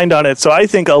everybody's behind on it. So I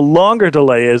think a longer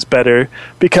delay is better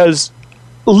because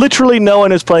literally no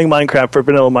one is playing Minecraft for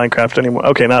vanilla Minecraft anymore.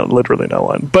 Okay, not literally no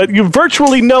one, but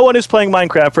virtually no one is playing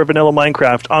Minecraft for vanilla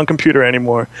Minecraft on computer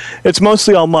anymore. It's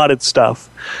mostly all modded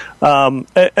stuff,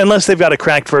 unless they've got a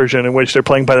cracked version in which they're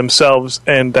playing by themselves,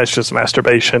 and that's just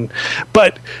masturbation.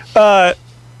 But I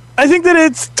think that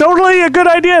it's totally a good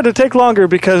idea to take longer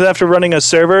because after running a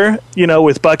server,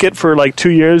 with Bucket for like 2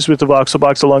 years with the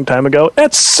VoxelBox a long time ago,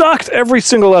 it sucked every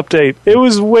single update. It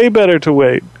was way better to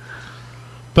wait.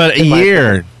 But a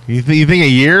year, you think a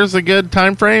year is a good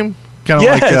time frame? Kind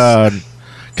of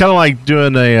like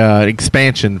doing a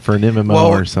expansion for an MMO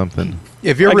or something.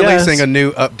 If you're releasing a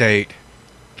new update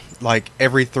like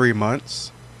every 3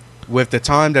 months, with the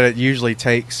time that it usually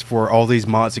takes for all these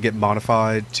mods to get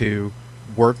modified to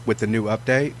work with the new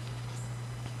update,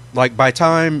 like by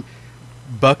time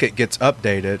Bucket gets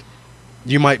updated,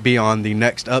 you might be on the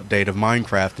next update of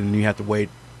Minecraft and you have to wait,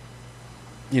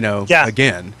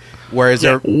 again. Whereas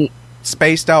they're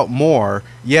spaced out more.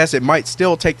 Yes, it might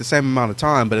still take the same amount of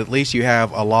time, but at least you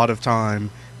have a lot of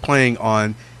time playing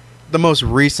on the most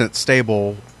recent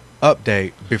stable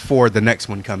update before the next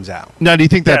one comes out. Now, do you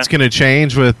think that's going to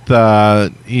change with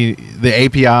the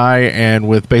API and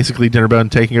with basically Dinnerbone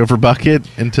taking over Bucket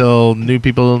until new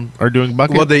people are doing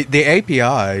Bucket? Well, the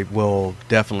API will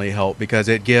definitely help because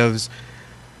it gives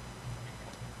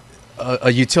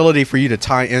a utility for you to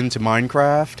tie into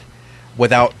Minecraft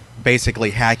without basically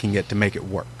hacking it to make it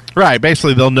work. Right.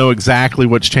 Basically, they'll know exactly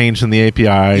what's changed in the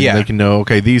API. Yeah. They can know,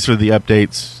 okay, these are the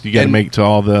updates you got to make to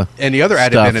all the And the other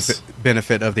added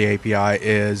benefit of the API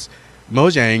is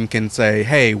Mojang can say,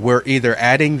 hey, we're either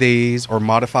adding these or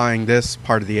modifying this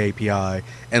part of the API,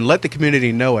 and let the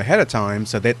community know ahead of time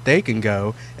so that they can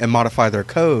go and modify their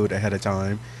code ahead of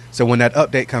time. So when that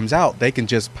update comes out, they can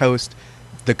just post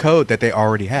the code that they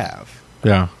already have.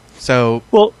 Yeah. So...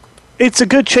 Well, it's a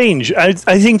good change. I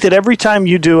think that every time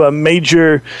you do a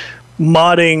major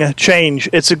modding change,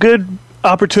 it's a good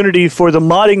opportunity for the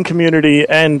modding community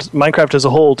and Minecraft as a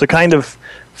whole to kind of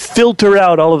filter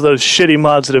out all of those shitty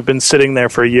mods that have been sitting there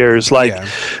for years.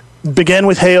 Began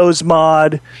with Heyo's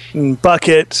mod, and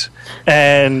Bucket,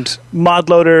 and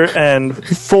ModLoader, and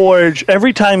Forge.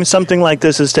 Every time something like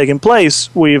this has taken place,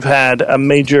 we've had a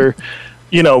major,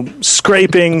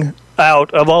 scraping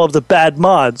out of all of the bad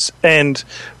mods. And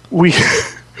we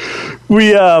sorry,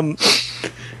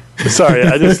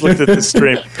 I just looked at the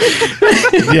stream.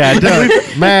 Yeah,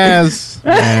 Maz.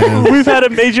 We've had a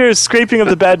major scraping of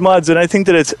the bad mods, and I think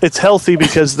that it's healthy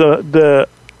because the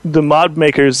mod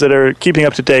makers that are keeping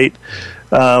up to date,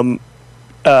 they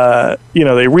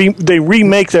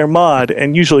remake their mod,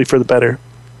 and usually for the better.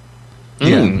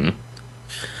 Yeah.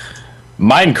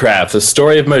 Minecraft, the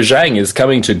story of Mojang, is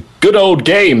coming to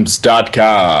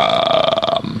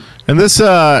goodoldgames.com. And this,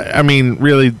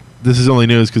 really, this is only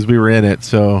news because we were in it,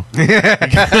 so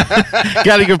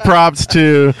got to give props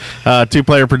to Two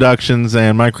Player Productions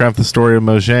and Minecraft, the story of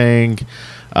Mojang.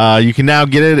 You can now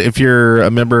get it if you're a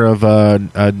member of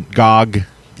GOG,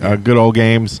 Good Old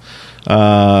Games.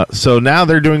 So now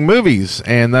they're doing movies,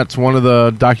 and that's one of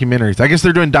the documentaries. I guess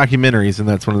they're doing documentaries, and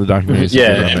that's one of the documentaries.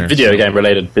 Yeah, video game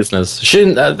related business.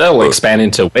 They'll expand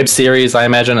into web series, I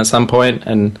imagine, at some point,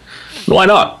 and why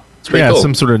not? It's pretty cool.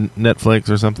 Some sort of Netflix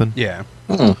or something. Yeah.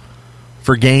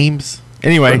 For games.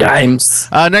 Anyway,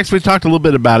 next we talked a little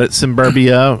bit about it.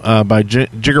 Suburbia by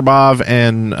Jiggerbov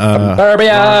and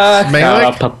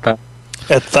Malik.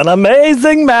 It's an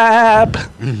amazing map.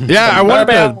 Yeah, I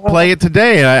wanted to play it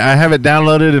today. I have it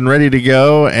downloaded and ready to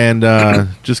go, and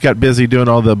just got busy doing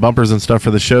all the bumpers and stuff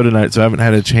for the show tonight, so I haven't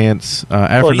had a chance.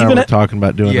 After now we're talking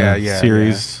about doing a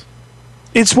series. Yeah.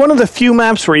 It's one of the few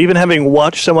maps where even having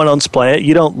watched someone else play it,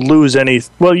 you don't lose any.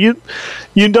 Well, you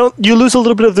lose a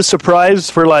little bit of the surprise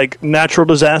for like natural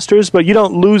disasters, but you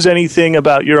don't lose anything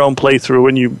about your own playthrough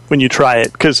when you try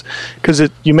it because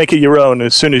you make it your own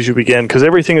as soon as you begin because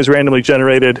everything is randomly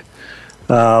generated,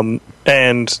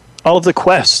 and all of the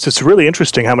quests. It's really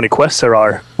interesting how many quests there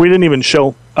are. We didn't even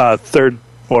show third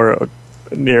or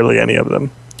nearly any of them.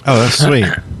 Oh, that's sweet.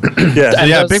 Yeah.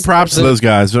 Yeah, big props to those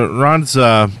guys. Ron's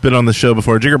been on the show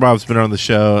before. Jigger Bob's been on the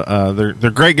show.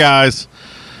 They're great guys.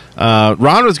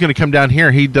 Ron was going to come down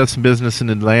here. He does some business in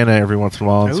Atlanta every once in a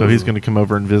while, and so he's going to come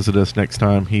over and visit us next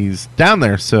time he's down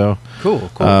there. So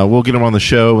Cool. we'll get him on the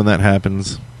show when that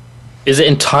happens. Is it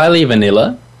entirely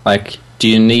vanilla? Like, do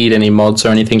you need any mods or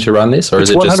anything to run this, or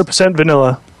It's is it 100%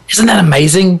 vanilla. Isn't that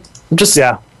amazing? Just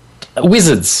Yeah.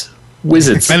 wizards.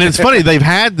 And it's funny, they've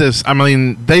had this, I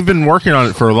mean, they've been working on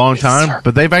it for a long time,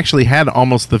 but they've actually had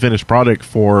almost the finished product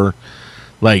for,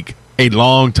 like, a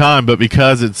long time, but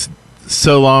because it's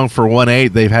so long for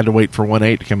 1.8, they've had to wait for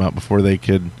 1.8 to come out before they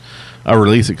could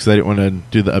release it, because they didn't want to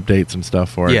do the updates and stuff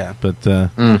for it. Yeah. But,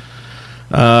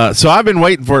 so I've been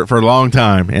waiting for it for a long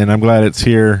time, and I'm glad it's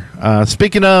here.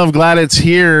 Speaking of glad it's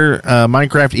here,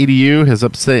 Minecraft EDU has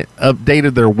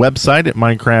updated their website at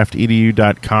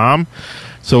minecraftedu.com.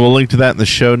 So we'll link to that in the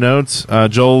show notes.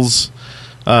 Joel's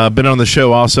been on the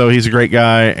show also. He's a great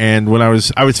guy. And when I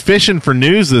was fishing for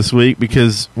news this week,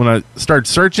 because when I started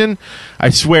searching,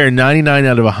 I swear 99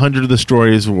 out of 100 of the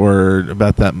stories were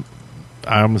about that.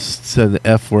 I almost said the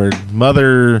F word.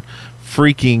 Mother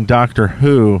freaking Doctor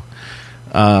Who.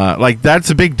 Like,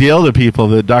 that's a big deal to people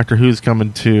that Doctor Who's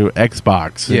coming to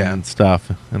Xbox and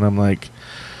stuff. And I'm like,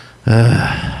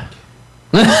 and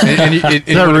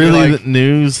is that really the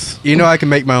news? You know, I can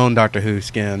make my own Doctor Who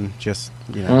skin. Just,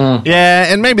 you know.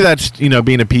 Yeah, and maybe that's, being a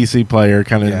PC player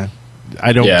kind of. Yeah.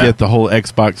 I don't get the whole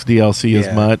Xbox DLC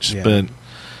as much, but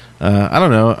I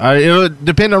don't know. It'll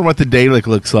depend on what the Dalek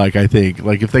looks like, I think.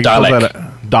 Like, if they call that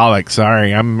Dalek,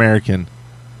 sorry, I'm American.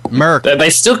 They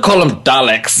still call them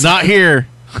Daleks. Not here.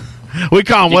 We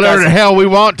call them whatever the hell we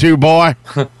want to, boy.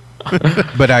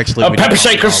 But actually, pepper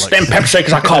shakers. Them pepper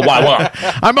shakers. I call what I want.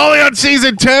 I'm only on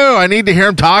season 2. I need to hear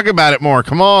him talk about it more.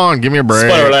 Come on, give me a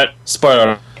break. Spoiler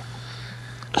alert.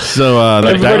 So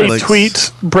everybody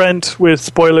tweet Brent with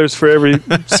spoilers for every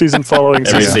season following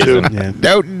season 2. Yeah.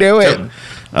 Don't do it.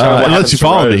 Unless you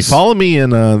follow me. Follow me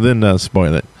and then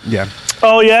spoil it. Yeah.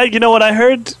 Oh, yeah. You know what? I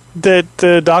heard that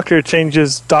the Doctor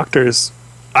changes doctors.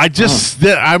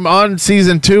 I'm on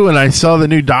season 2 and I saw the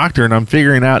new Doctor and I'm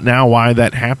figuring out now why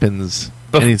that happens.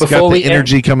 And he's got the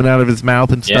energy coming out of his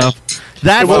mouth and stuff.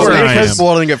 That's where I am.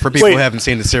 Spoiling it for people who haven't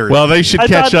seen the series. Well, they should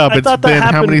catch up. I thought It's been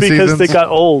how many because seasons? they got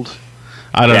old.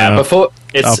 I don't know.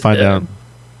 I'll find out.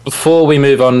 Before we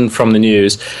move on from the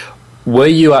news, were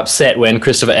you upset when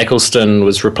Christopher Eccleston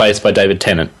was replaced by David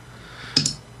Tennant?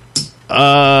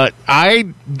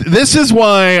 This is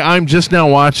why I'm just now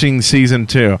watching season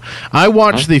 2. I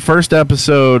watched the first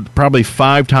episode probably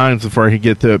 5 times before I could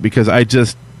get through it because I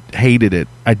just hated it.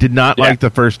 I did not like the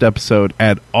first episode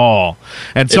at all.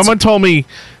 And someone told me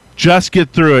just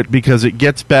get through it because it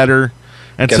gets better.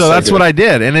 And so that's what I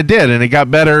did, and it did, and it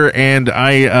got better. And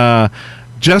I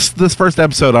just this first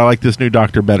episode, I like this new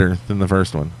Doctor better than the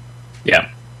first one.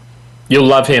 Yeah, you'll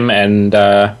love him, and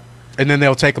then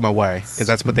they'll take him away because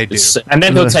that's what they do. And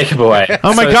then they'll take him away.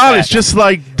 Oh my God, it's just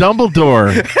like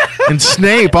Dumbledore and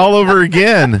Snape all over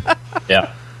again.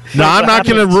 Yeah. No, I'm not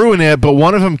going to ruin it, but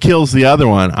one of them kills the other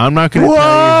one. I'm not going to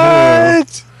tell you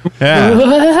who.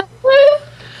 Yeah.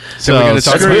 So we're going to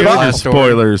talk about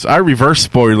spoilers. I reverse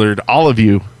spoilered all of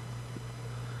you.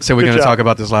 So we're going to talk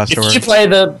about this last story. If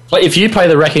you play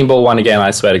the Wrecking Ball one again, I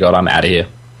swear to God, I'm out of here.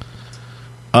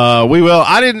 We will.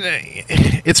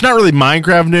 It's not really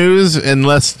Minecraft news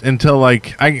until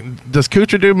like does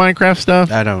Kucha do Minecraft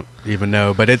stuff? I don't even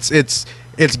know, but it's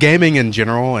gaming in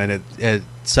general, and it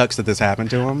sucks that this happened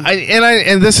to him.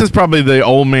 And this is probably the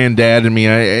old man dad in me.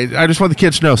 I just want the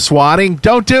kids to know swatting.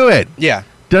 Don't do it. Yeah.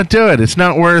 Don't do it. It's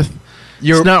not worth.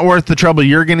 It's not worth the trouble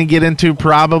you're going to get into,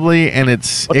 probably, and it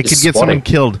could get someone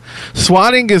killed.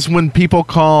 Swatting is when people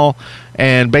call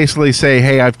and basically say,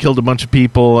 "Hey, I've killed a bunch of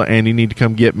people, and you need to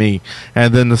come get me."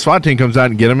 And then the SWAT team comes out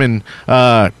and get them, and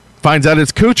finds out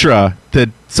it's Kutra that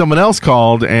someone else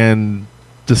called and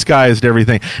disguised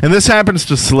everything. And this happens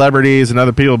to celebrities and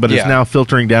other people, but it's now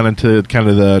filtering down into kind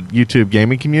of the YouTube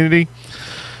gaming community.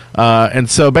 And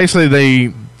so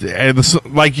basically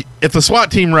like if the SWAT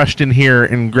team rushed in here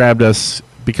and grabbed us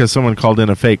because someone called in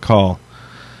a fake call,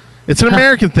 it's an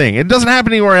American thing. It doesn't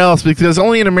happen anywhere else because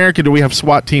only in America do we have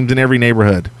SWAT teams in every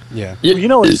neighborhood. Yeah. You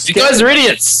know what's you guys are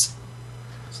idiots.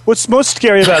 What's most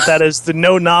scary about that is the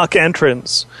no-knock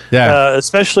entrance. Yeah.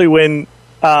 Especially when,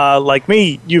 like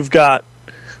me, you've got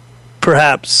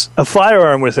perhaps a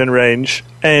firearm within range,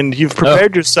 and you've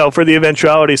prepared yourself for the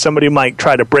eventuality somebody might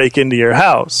try to break into your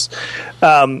house.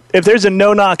 If there's a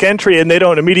no-knock entry and they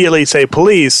don't immediately say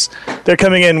police, they're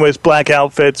coming in with black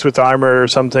outfits with armor or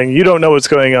something. You don't know what's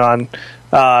going on.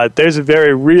 there's a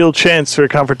very real chance for a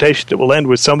confrontation that will end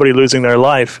with somebody losing their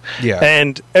life. Yeah.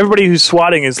 And everybody who's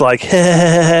swatting is like,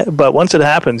 but once it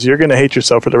happens, you're going to hate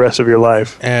yourself for the rest of your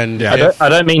life. And I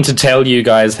don't mean to tell you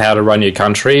guys how to run your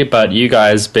country, but you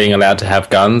guys being allowed to have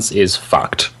guns is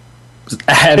fucked.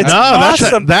 And It's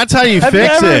awesome. That's how you Have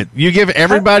fix you ever- it. You give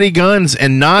everybody guns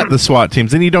and not the SWAT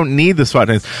teams. Then you don't need the SWAT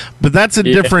teams. But that's a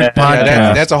different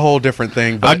podcast. that's a whole different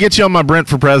thing. But I'll get you on my Brent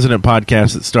for President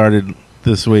podcast that started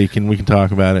this week, and we can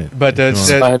talk about it. But If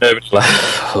you want.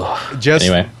 just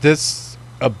Anyway. this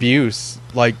abuse,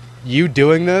 like you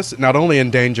doing this, not only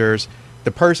endangers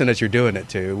the person that you're doing it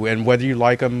to, and whether you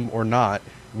like them or not,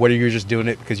 whether you're just doing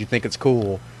it because you think it's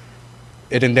cool,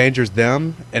 it endangers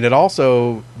them, and it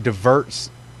also diverts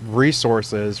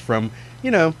resources from,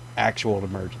 actual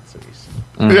emergencies.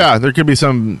 Yeah, there could be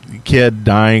some kid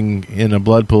dying in a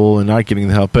blood pool and not getting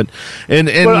the help, but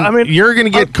you're going to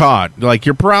get caught. Like,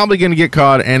 you're probably going to get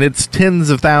caught, and it's tens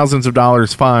of thousands of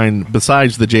dollars fine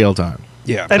besides the jail time.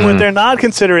 Yeah. And what they're not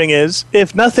considering is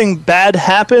if nothing bad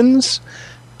happens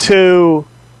to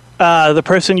the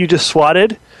person you just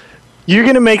swatted, you're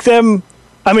going to make them.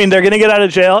 They're going to get out of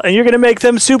jail, and you're going to make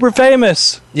them super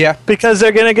famous. Yeah. Because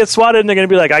they're going to get swatted, and they're going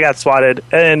to be like, I got swatted.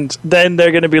 And then they're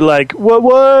going to be like,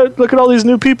 what? Look at all these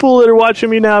new people that are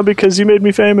watching me now because you made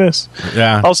me famous.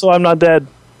 Yeah. Also, I'm not dead.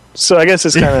 So I guess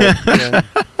it's kind of...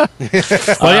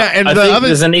 Well, yeah, and I think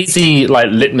there's an easy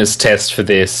litmus test for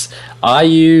this. Are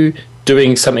you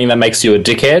doing something that makes you a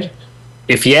dickhead?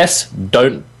 If yes,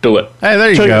 don't do it. Hey, there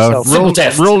you Kill go. yourself. Simple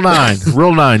test. Rule 9.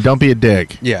 Rule 9. Don't be a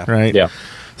dick. Yeah. Right? Yeah.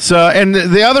 So, and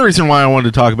the other reason why I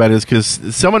wanted to talk about it is because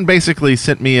someone basically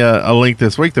sent me a link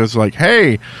this week that was like,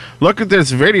 hey, look at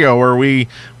this video where we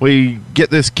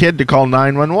get this kid to call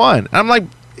 911. I'm like,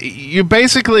 you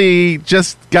basically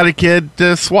just got a kid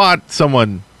to SWAT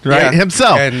someone, right? Yeah.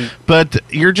 Himself. And- but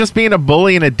you're just being a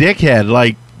bully and a dickhead.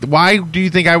 Like, why do you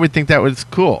think I would think that was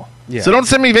cool? Yeah. So don't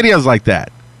send me videos like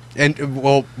that. And,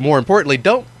 well, more importantly,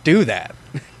 don't do that.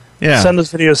 Yeah. Send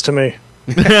those videos to me.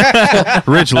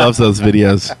 Rich loves those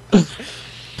videos.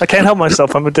 I can't help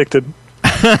myself. I'm addicted.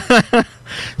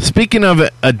 Speaking of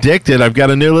addicted, I've got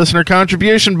a new listener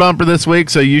contribution bumper this week,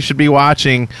 so you should be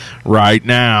watching right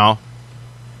now.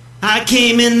 I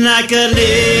came in like a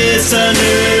listener,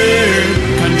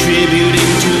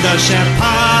 contributing to the Chef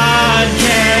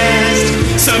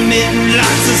Podcast, submitting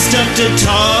lots of stuff to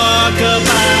talk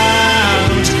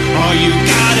about. All you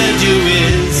gotta do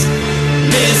is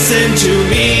listen to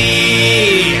me.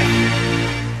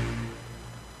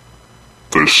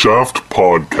 The Shaft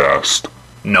Podcast.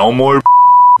 No more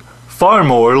far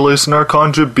more listener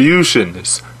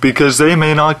contributions, because they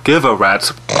may not give a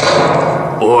rat's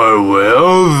or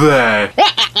will they?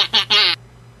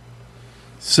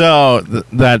 So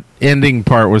that ending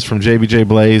part was from JBJ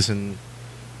Blaze, and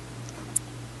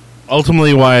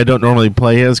ultimately why I don't normally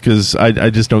play his because I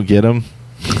just don't get him.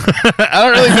 I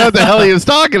don't really know what the hell he was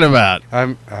talking about.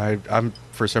 I'm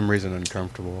for some reason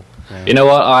uncomfortable. Yeah. You know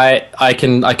what? I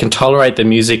can tolerate the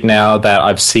music now that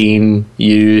I've seen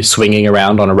you swinging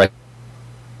around on a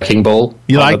wrecking ball.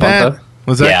 You on like the that? bumper.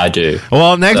 Was that? Yeah, I do.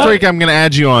 Well, next week I'm going to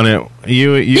add you on it.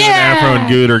 You and Afro and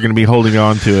Good are going to be holding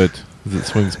on to it as it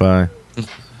swings by.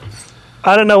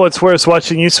 I don't know what's worse,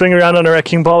 watching you swing around on a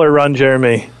wrecking ball or Ron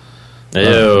Jeremy.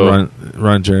 Ew.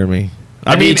 Run, Jeremy. I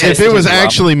Have you mean, if tested it was his love?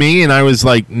 actually me and I was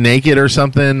like naked or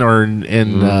something or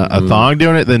in a thong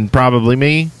doing it, then probably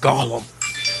me. Gollum.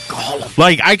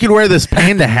 Like, I could wear this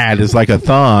panda hat as like a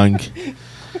thong.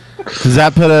 Does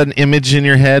that put an image in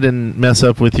your head and mess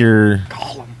up with your...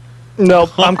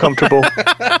 Nope, I'm comfortable.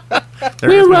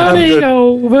 We're running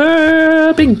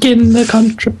over, begin the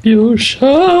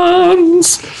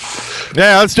contributions.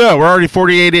 Yeah, let's do it. We're already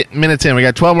 48 minutes in. We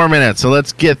got 12 more minutes, so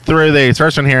let's get through these.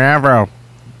 First one here, Avro.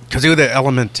 Kazoo the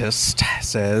Elementist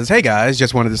says, hey guys,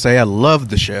 just wanted to say I love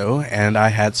the show, and I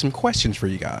had some questions for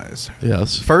you guys.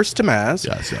 Yes. First to Maz,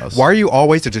 Yes. why are you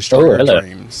always a destroyer of hello.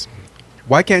 dreams?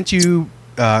 Why can't you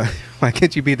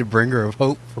be the bringer of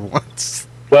hope for once?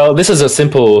 Well, this is a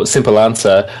simple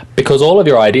answer. Because all of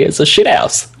your ideas are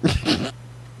shithouse.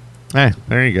 Hey,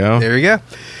 there you go. There you go.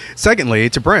 Secondly,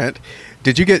 to Brent,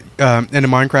 did you get into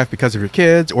Minecraft because of your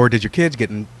kids, or did your kids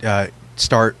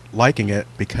start liking it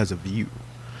because of you?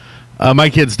 My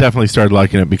kids definitely started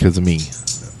liking it because of me.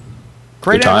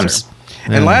 Great Good answer. times.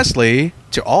 Yeah. And lastly,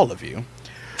 to all of you,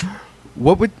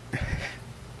 what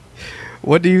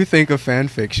do you think of fan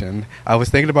fiction? I was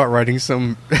thinking about writing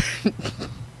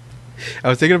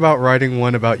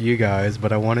one about you guys,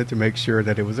 but I wanted to make sure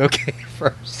that it was okay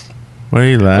first. What are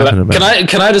you laughing about?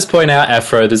 Can I just point out,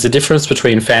 Afro, there's a difference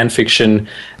between fan fiction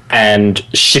and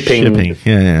shipping Shipping.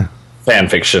 Yeah. fan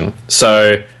fiction.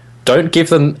 So don't give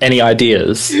them any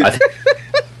ideas. I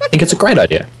think it's a great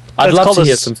idea. I'd love to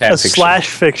hear some fan fiction. Slash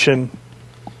fiction.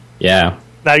 Yeah.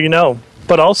 Now you know.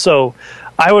 But also,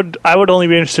 I would only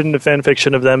be interested in the fan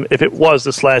fiction of them if it was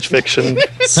the slash fiction.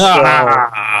 So,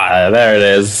 there it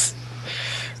is.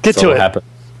 Get to it. Happen.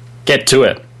 Get to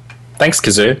it. Thanks,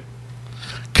 Kazoo.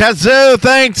 Kazoo,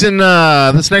 thanks. And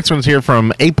this next one's here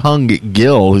from Apung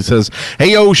Gill, who says,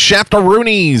 "Hey, yo,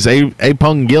 Shaftaroonies.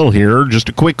 Apung Gill here. Just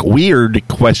a quick weird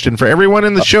question for everyone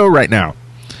in the show right now.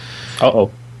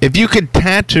 Uh-oh. If you could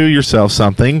tattoo yourself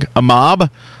something, a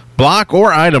mob, block,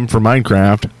 or item for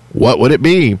Minecraft, what would it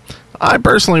be? I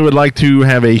personally would like to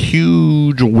have a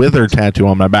huge wither tattoo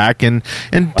on my back and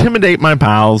intimidate my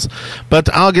pals, but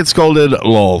I'll get scolded,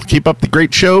 lol. Keep up the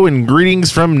great show and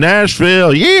greetings from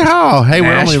Nashville. Yeehaw! Hey,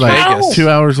 we're only like 2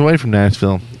 hours away from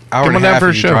Nashville. Hour Come and on a down half for a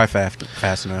if you show. drive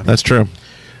fast enough. That's true.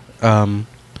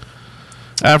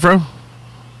 Afro?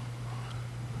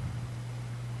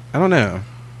 I don't know.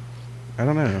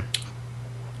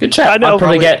 Good chat. I know.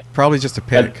 I'd Probably just a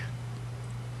pick.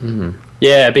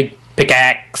 Yeah, big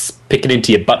pickaxe. Pick it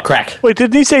into your butt crack. Wait,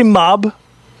 didn't he say mob?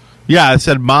 Yeah, I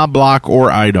said mob, block,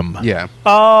 or item. Yeah.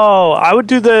 Oh, I would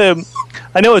do the...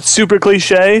 I know it's super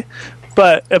cliche,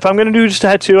 but if I'm going to do just a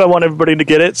tattoo, I want everybody to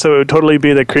get it, so it would totally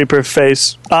be the creeper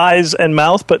face, eyes and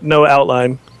mouth, but no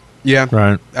outline. Yeah.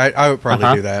 Right. I would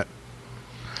probably do that.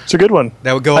 It's a good one.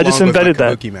 That would go I along just with invented my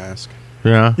that. Kabuki mask.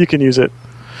 Yeah. You can use it.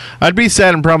 I'd be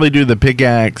sad and probably do the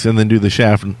pickaxe and then do the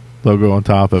shaft logo on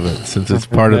top of it since it's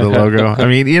part of the logo. I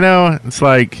mean, it's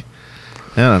like,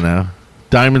 I don't know,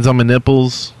 diamonds on my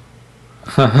nipples.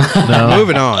 No.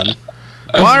 Moving on.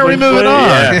 Why are we moving on?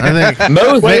 Yeah. I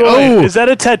think Wait, is that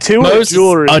a tattoo or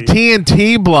jewelry? a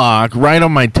TNT block right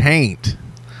on my taint.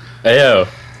 Ayo.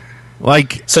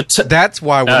 Like, So That's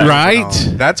why we're right?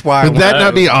 moving on. That's why. Would that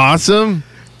not be awesome?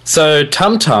 So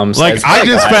Tum Tum Like, says, I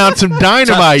just found some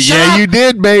dynamite. Shut Yeah, up. you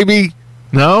did, baby.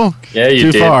 No? Yeah, you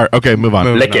Too did. far. Okay, move on.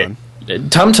 Moving Lick it. on.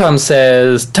 Tum Tum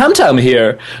says, Tum Tum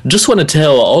here. Just want to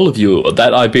tell all of you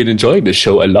that I've been enjoying this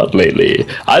show a lot lately.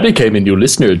 I became a new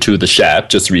listener to The Shaft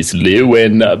just recently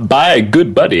when my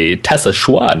good buddy Tessa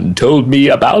Schwan told me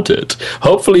about it.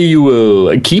 Hopefully you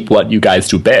will keep what you guys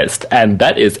do best, and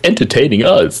that is entertaining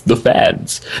us, the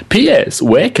fans. P.S.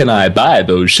 Where can I buy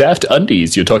those Shaft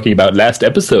undies you're talking about last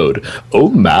episode? Oh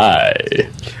my.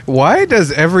 Why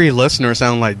does every listener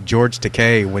sound like George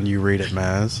Takei when you read it,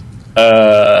 Maz?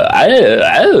 I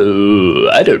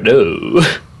don't know.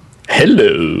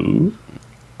 Hello.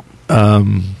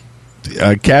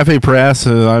 Cafe Press,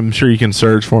 I'm sure you can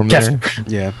search for them there.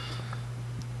 Yeah.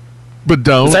 But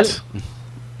don't. Is that-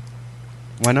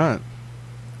 Why not?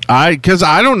 Because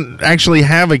I don't actually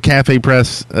have a Cafe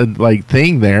Press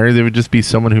thing there. There would just be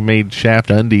someone who made Shaft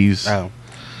undies on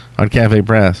Cafe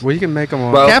Press. Well, you can make them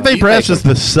on. Well, Cafe you Press make is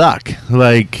the suck.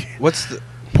 Like, What's the?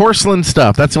 porcelain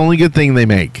stuff. That's the only good thing they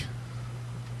make.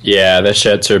 Yeah, their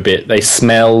shirts are they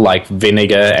smell like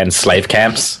vinegar and slave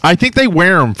camps. I think they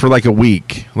wear them for like a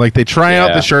week. Like, they try out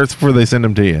Yeah. the shirts before they send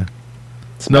them to you.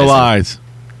 It's No amazing. lies.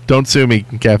 Don't sue me,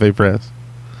 Cafe Press.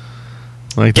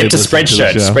 Like, Get they to listen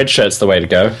Spreadshirt. the show. Spreadshirt's the way to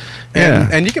go. Yeah.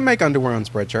 And you can make underwear on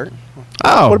Spreadshirt.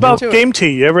 Oh, What about to it. Game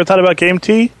Tea? You ever thought about Game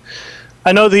Tea?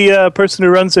 I know the person who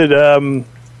runs it,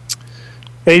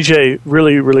 AJ,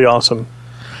 really, really awesome.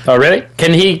 Oh, really?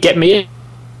 Can he get me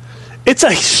It's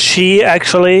a she,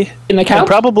 actually. an account?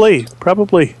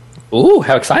 Probably. Ooh,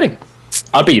 how exciting.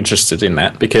 I'd be interested in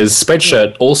that because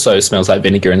Spreadshirt also smells like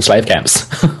vinegar and slave camps.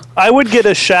 I would get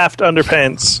a Shaft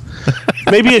underpants.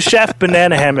 Maybe a Shaft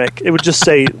banana hammock. It would just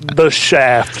say the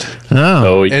Shaft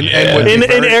Oh. And yeah. with-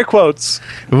 in air quotes,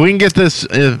 If we can get this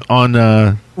on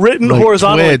written like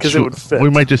horizontally because Twitch, it would fit. we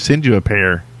might just send you a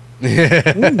pair.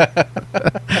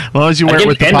 As long as you wear I it get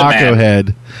with the Enderman. Paco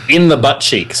head. In the butt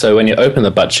cheek. So when you open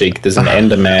the butt cheek, there's an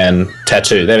Enderman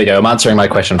tattoo. There we go. I'm answering my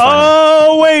question finally.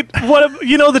 Oh wait, what?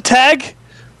 You know the tag?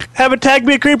 Have a tag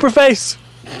be a creeper face.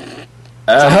 Look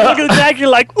at the tag. You're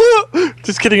like, ooh.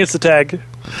 Just kidding. It's the tag.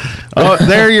 Oh,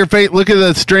 there your face. Look at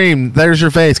the stream. There's your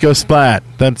face. Go splat.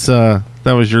 That's that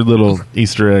was your little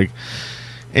Easter egg.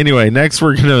 Anyway, next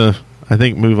we're gonna, I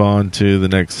think, move on to the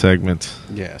next segment.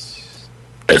 Yes.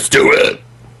 Let's do it.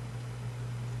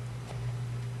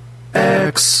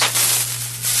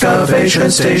 Excavation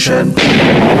station.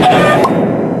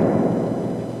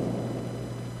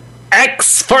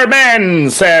 X for Men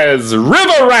says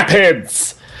River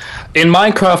Rapids. In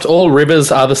Minecraft, all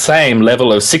rivers are the same,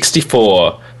 level of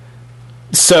 64.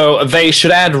 So they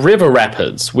should add river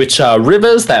rapids, which are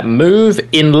rivers that move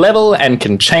in level and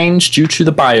can change due to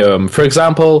the biome. For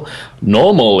example,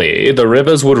 normally the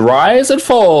rivers would rise and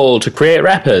fall to create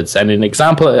rapids. And an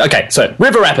example... Okay, so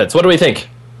river rapids, what do we think?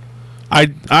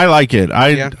 I like it.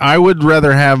 I would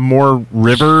rather have more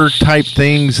river type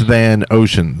things than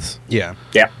oceans. Yeah.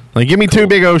 Yeah. Like, give me 2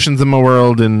 big oceans in my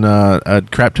world and a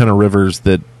crap ton of rivers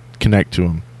that connect to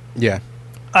them. Yeah.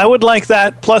 I would like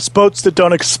that, plus boats that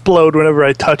don't explode whenever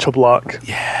I touch a block.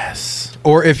 Yes.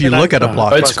 Or if you look at a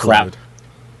block. Boats crap.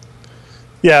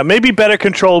 Yeah, maybe better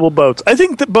controllable boats. I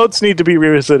think that boats need to be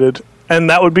revisited, and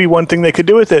that would be one thing they could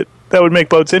do with it. That would make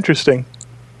boats interesting.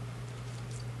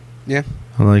 Yeah.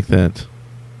 I like that.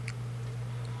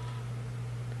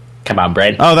 Come on,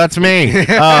 Brad. Oh, that's me.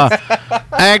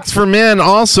 Acts for Men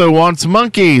also wants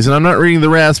monkeys, and I'm not reading the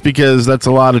rest because that's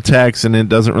a lot of text and it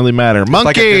doesn't really matter. Monkeys.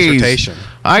 Like a dissertation.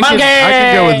 I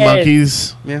can go with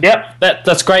monkeys. Yeah. Yep,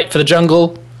 that's great for the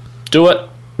jungle. Do it.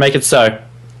 Make it so.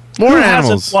 More Who animals.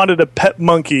 hasn't wanted a pet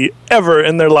monkey ever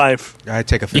in their life? I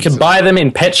take offense. You can buy them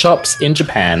in pet shops in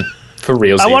Japan for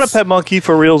realsies. I want a pet monkey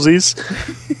for realsies.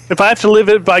 If I have to live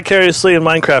it vicariously in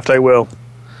Minecraft, I will.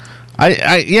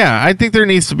 I think there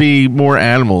needs to be more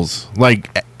animals.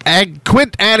 Like,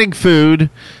 quit adding food,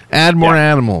 add more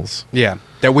animals. Yeah.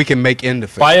 That we can make into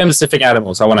food. Biome-specific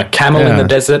animals. I want a camel in the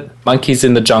desert, monkeys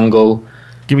in the jungle,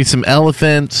 Give me some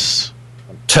elephants,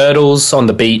 turtles on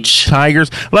the beach.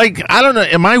 tigers. Like, I don't know.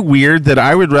 Am I weird that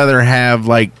I would rather have,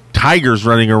 like, tigers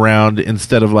running around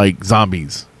instead of, like,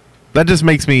 zombies? That just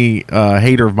makes me a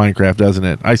hater of Minecraft, doesn't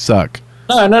it? I suck.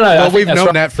 No. Well, we've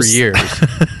known that for years.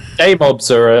 Day mobs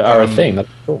are a thing. That's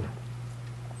cool.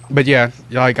 But yeah,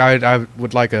 like I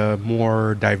would like a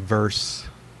more diverse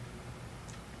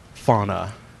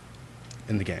fauna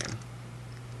in the game.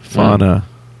 Fauna.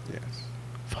 Yes.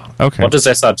 Okay. What does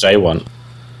SRJ want?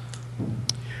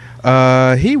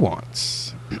 He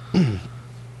wants.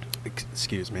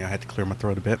 Excuse me, I had to clear my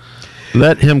throat a bit.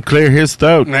 Let him clear his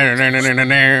throat.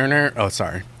 Oh,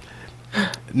 sorry.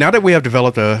 Now that we have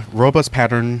developed a robust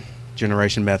pattern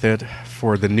generation method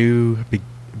for the new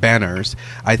banners,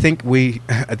 I think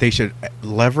they should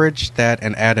leverage that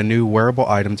and add a new wearable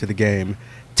item to the game,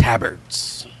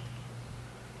 tabards.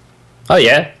 Oh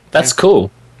yeah, that's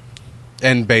cool.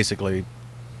 And basically,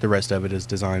 the rest of it is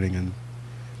designing and.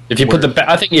 If you put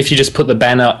I think if you just put the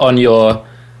banner on your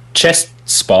chest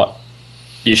spot,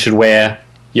 you should wear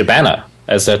your banner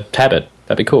as a tabard.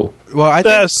 That'd be cool. Well, I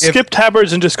think Skip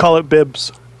tabards and just call it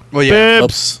bibs. Well, yeah.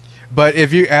 Bibs. But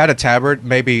if you add a tabard,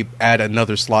 maybe add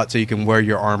another slot so you can wear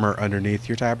your armor underneath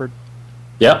your tabard.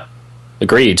 Yep.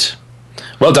 Agreed.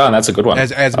 Well done. That's a good one.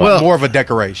 As more of a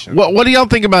decoration. What do y'all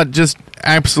think about just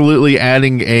absolutely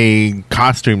adding a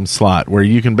costume slot where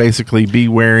you can basically be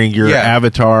wearing your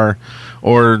avatar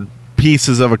or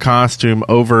pieces of a costume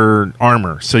over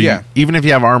armor? So even if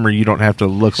you have armor, you don't have to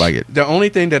look like it. The only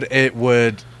thing that it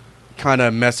would kind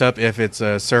of mess up if it's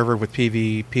a server with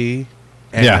PvP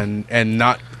and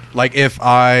not like if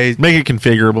I make it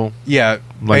configurable. Yeah,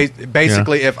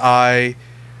 basically if I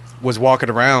was walking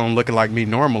around looking like me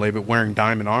normally, but wearing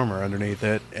diamond armor underneath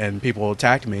it, and people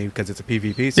attacked me because it's a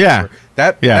PvP server.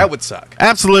 That would suck.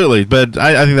 Absolutely, but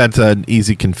I think that's an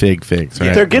easy config fix.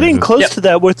 Right? They're getting close to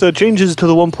that with the changes to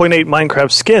the 1.8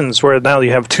 Minecraft skins, where now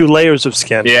you have 2 layers of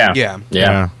skin.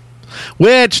 Yeah.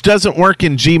 Which doesn't work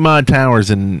in Gmod Towers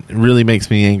and really makes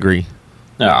me angry.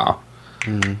 Oh.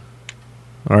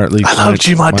 Or at least I love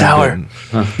Gmod Tower.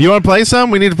 You want to play some?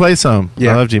 We need to play some. I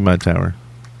love Gmod Tower.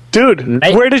 Dude,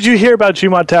 where did you hear about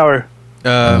Gmod Tower?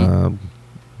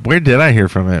 Where did I hear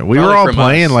from it? We were all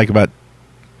playing like about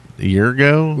a year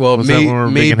ago. Well, me,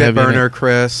 Bitburner,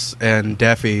 Chris, and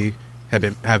Deffy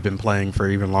have been playing for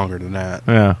even longer than that.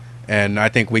 Yeah, and I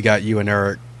think we got you and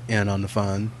Eric in on the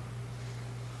fun.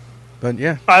 But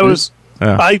yeah,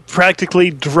 I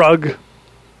practically drug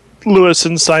Lewis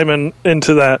and Simon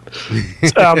into that,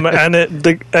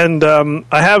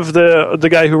 I have the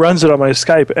guy who runs it on my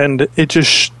Skype, and it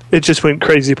just went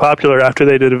crazy popular after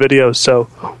they did a video. So,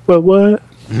 what?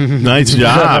 Nice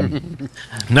job,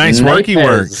 nice worky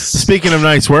work. Speaking of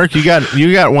nice work, you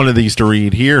got one of these to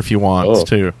read here if you want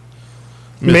to.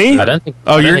 Me? I don't think.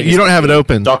 You don't have it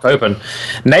open. Doc open.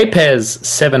 Napez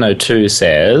 702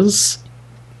 says,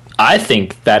 I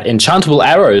think that enchantable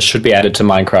arrows should be added to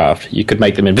Minecraft. You could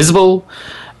make them invisible,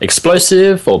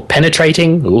 explosive, or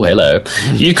penetrating. Ooh, hello.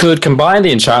 You could combine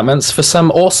the enchantments for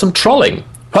some awesome trolling.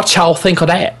 What y'all think of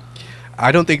that?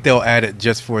 I don't think they'll add it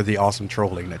just for the awesome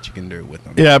trolling that you can do with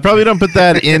them. Yeah, probably don't put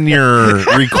that in your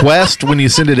request when you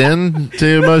send it in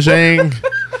to Mojang.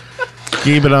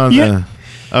 Keep it on the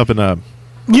up and up.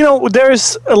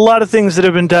 there's a lot of things that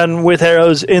have been done with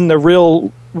arrows in the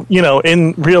real,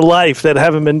 in real life that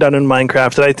haven't been done in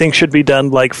Minecraft that I think should be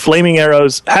done. Like flaming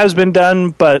arrows has been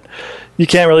done, but you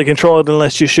can't really control it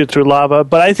unless you shoot through lava.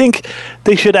 But I think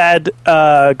they should add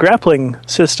a grappling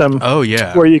system. Oh,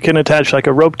 yeah. Where you can attach like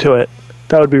a rope to it.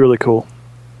 That would be really cool.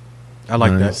 I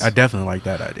like that. I definitely like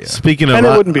that idea. Speaking of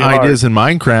ideas in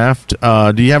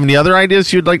Minecraft, do you have any other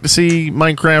ideas you'd like to see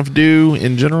Minecraft do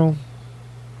in general?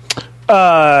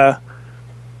 Wow.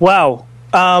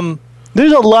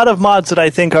 There's a lot of mods that I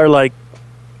think are like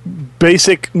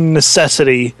basic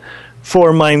necessity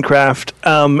for Minecraft.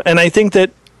 And I think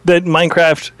that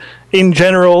Minecraft in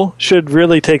general should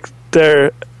really take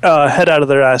their head out of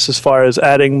their ass as far as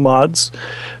adding mods,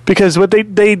 because what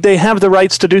they have the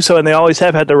rights to do so, and they always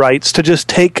have had the rights to just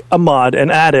take a mod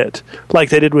and add it,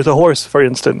 like they did with a horse, for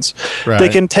instance. Right. They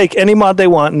can take any mod they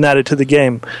want and add it to the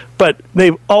game, but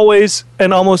they've always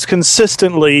and almost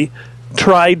consistently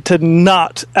tried to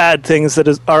not add things that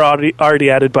are already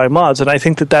added by mods, and I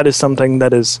think that is something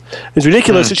that is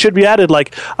ridiculous. It should be added.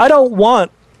 Like, I don't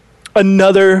want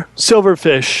another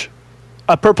silverfish,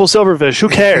 a purple silverfish. Who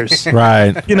cares?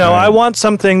 Right. I want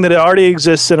something that already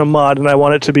exists in a mod, and I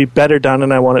want it to be better done,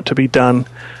 and I want it to be done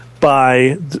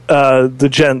by the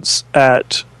gents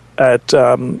at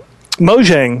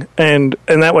Mojang, and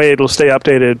that way it'll stay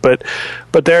updated. But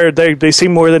they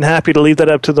seem more than happy to leave that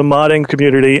up to the modding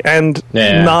community and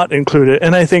not include it.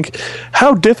 And I think,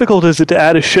 how difficult is it to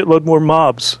add a shitload more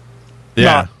mobs?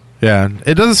 Yeah. Yeah,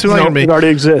 it doesn't seem like it already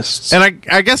exists. And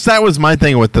I guess that was my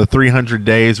thing with the 300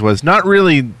 days, was not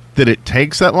really that it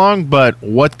takes that long, but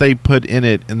what they put in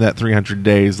it in that 300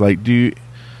 days. Like, do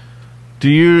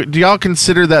y'all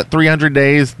consider that 300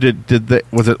 days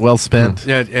was it well spent?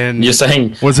 Yeah, and you're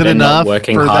saying, was it enough for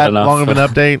that enough long of an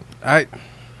update?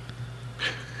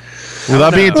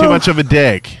 Without being too much of a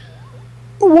dick.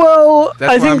 Well,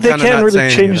 I think they can't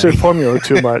really change their formula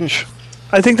too much.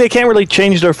 I think they can't really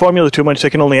change their formula too much. They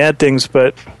can only add things,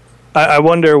 but I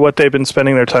wonder what they've been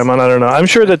spending their time on. I don't know. I'm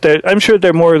sure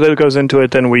there more that goes into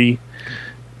it than we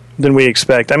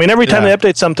expect. I mean, every time they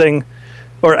update something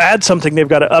or add something, they've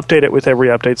got to update it with every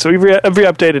update. So every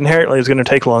update inherently is going to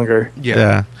take longer.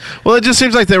 Yeah. Well, it just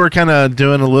seems like they were kind of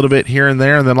doing a little bit here and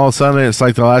there, and then all of a sudden it's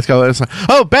like the last couple. It's like,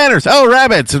 oh, banners, oh,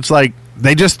 rabbits. It's like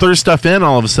they just threw stuff in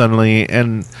all of a sudden,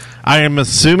 and I am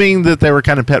assuming that they were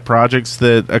kind of pet projects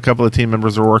that a couple of team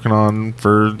members were working on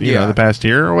for the past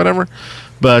year or whatever.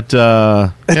 But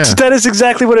that is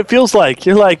exactly what it feels like.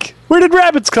 You're like, where did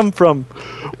rabbits come from?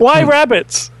 Why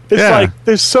rabbits? It's like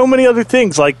there's so many other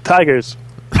things like tigers.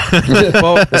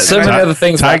 Well, so many other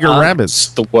things. Tiger rabbits,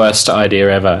 the worst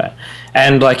idea ever.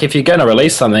 And like, if you're going to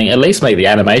release something, at least make the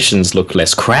animations look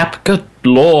less crap. Good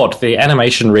lord, the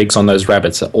animation rigs on those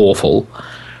rabbits are awful.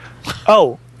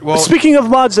 Oh. Well, speaking of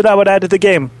mods that I would add to the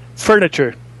game,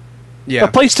 furniture. Yeah. A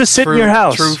place to sit in your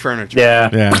house. True furniture.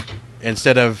 Yeah.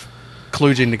 Instead of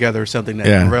kludging together something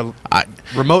that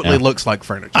remotely looks like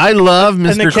furniture. I love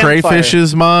Mr.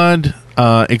 Crayfish's mod,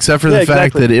 except for the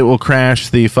fact that it will crash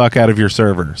the fuck out of your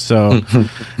server. So,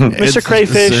 Mr.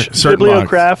 Crayfish,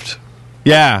 Bibliocraft.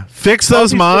 Yeah, fix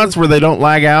those mods where they don't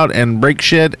lag out and break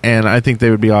shit, and I think they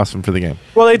would be awesome for the game.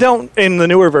 Well, they don't in the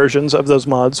newer versions of those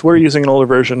mods. We're using an older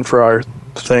version for our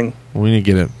thing. We need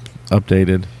to get it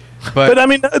updated. But I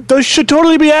mean, those should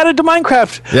totally be added to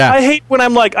Minecraft. Yeah. I hate when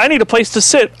I'm like, I need a place to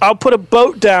sit. I'll put a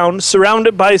boat down, surround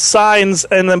it by signs,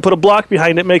 and then put a block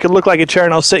behind it, make it look like a chair,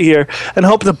 and I'll sit here and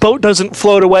hope the boat doesn't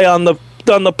float away on the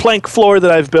plank floor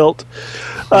that I've built.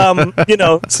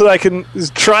 So I can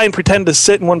try and pretend to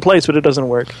sit in one place, but it doesn't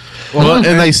work. Well,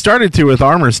 and they started to with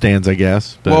armor stands, I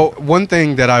guess. But. Well, one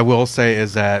thing that I will say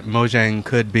is that Mojang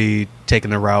could be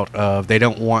taking the route of they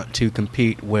don't want to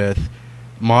compete with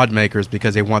mod makers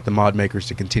because they want the mod makers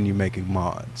to continue making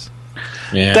mods.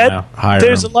 Yeah,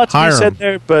 there's a lot to be said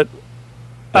there, but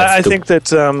I think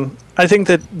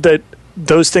that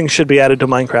those things should be added to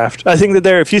Minecraft. I think that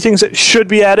there are a few things that should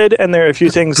be added, and there are a few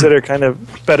things that are kind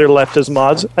of better left as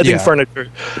mods. I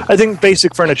think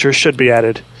basic furniture should be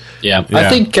added. Yeah. I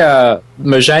think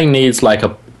Mojang needs like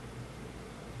a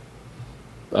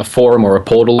forum or a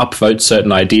portal, upvote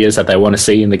certain ideas that they want to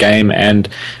see in the game, and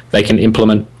they can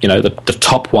implement, the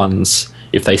top ones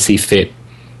if they see fit.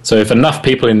 So if enough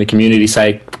people in the community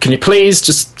say, can you please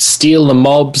just steal the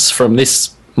mobs from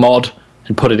this mod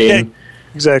and put it in,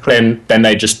 exactly, then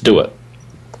they just do it.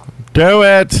 Do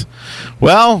it.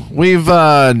 Well, we've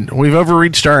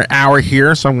overreached our hour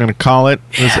here, so I'm going to call it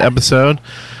this episode.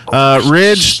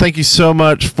 Ridge, thank you so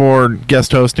much for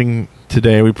guest hosting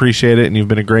today. We appreciate it, and you've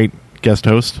been a great guest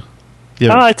host.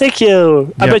 Yeah. Oh, thank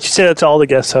you. I bet you say that to all the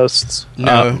guest hosts.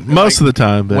 No, most of the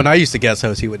time. But when I used to guest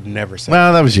host, he would never say.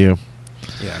 Well, that was you.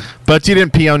 Yeah, but you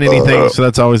didn't pee on anything, so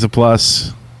that's always a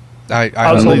plus.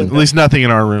 At least nothing in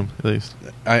our room. At least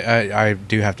I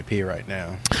do have to pee right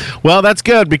now. Well, that's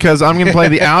good because I'm going to play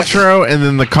the outro and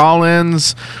then the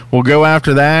call-ins. We'll go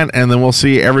after that, and then we'll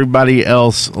see everybody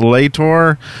else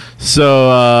later.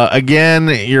 So again,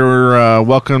 you're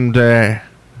welcome to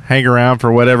hang around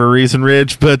for whatever reason,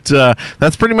 Ridge, but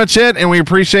that's pretty much it, and we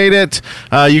appreciate it.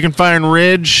 You can find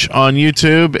Ridge on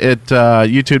YouTube at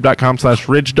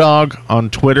youtube.com/Ridgedog, on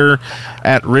Twitter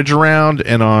at Ridgearound,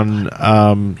 and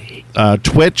on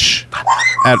Twitch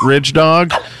at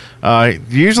Ridgedog.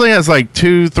 Usually has like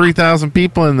 2,000-3,000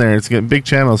 people in there. It's a big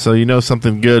channel, so you know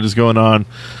something good is going on.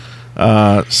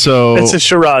 So it's a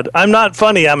charade. I'm not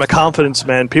funny. I'm a confidence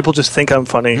man. People just think I'm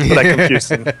funny, but I confuse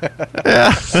them.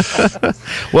 Yeah.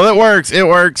 Well, it works.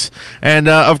 And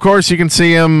of course, you can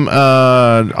see him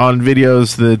on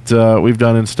videos that we've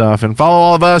done and stuff. And follow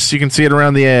all of us. You can see it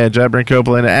around the edge at Brent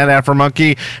Copeland, at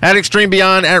AfroMonkey, at Extreme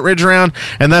Beyond, at Ridge Around.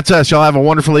 And that's us. Y'all have a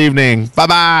wonderful evening.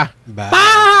 Bye-bye.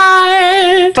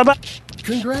 Bye. Bye-bye.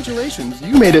 Congratulations,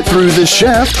 you made it through The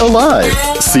Shaft alive.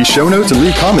 See show notes and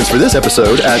leave comments for this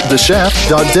episode at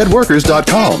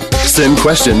theshaft.deadworkers.com. Send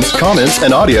questions, comments,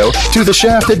 and audio to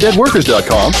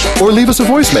theshaft@deadworkers.com or leave us a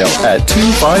voicemail at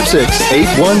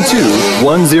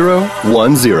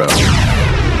 256-812-1010.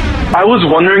 I was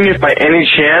wondering if by any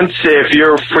chance, if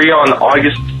you're free on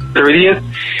August 30th,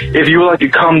 if you would like to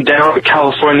come down to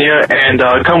California and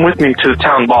come with me to the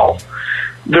town ball.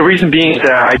 The reason being is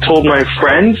that I told my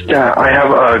friends that I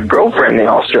have a girlfriend in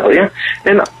Australia,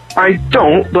 and I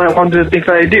don't, but I wanted to think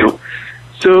that I do.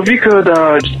 So if you could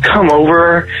just come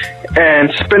over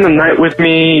and spend the night with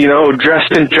me, you know,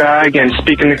 dressed in drag and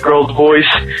speaking the girl's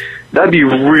voice, that'd be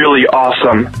really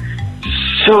awesome.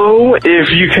 So if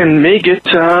you can make it,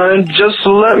 just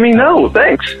let me know.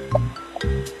 Thanks.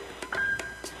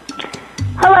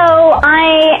 Hello,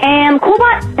 I am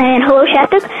Coolbot, and hello,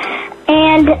 Shafted,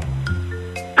 and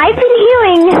I've been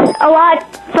hearing a lot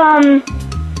from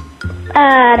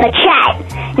the chat.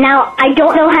 Now, I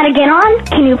don't know how to get on.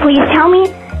 Can you please tell me?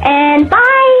 And bye!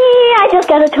 I just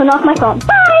got to turn off my phone.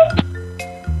 Bye!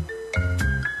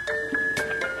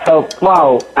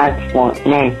 Hello, excellent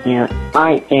man here.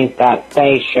 I think that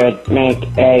they should make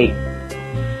a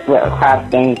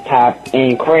crafting tab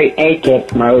in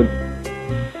creative mode.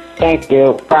 Thank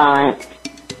you. Bye.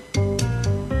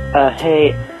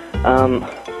 Hey,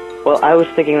 well, I was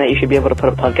thinking that you should be able to put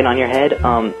a pumpkin on your head,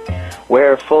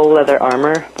 wear full leather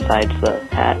armor, besides the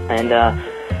hat, and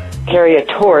carry a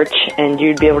torch, and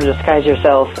you'd be able to disguise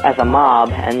yourself as a mob,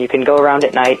 and you can go around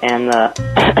at night, and the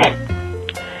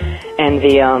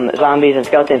zombies and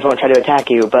skeletons won't try to attack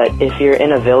you. But if you're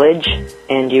in a village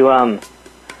and you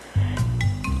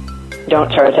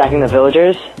don't start attacking the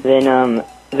villagers, then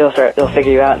they'll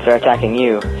figure you out and start attacking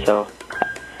you. So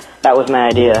that was my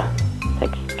idea.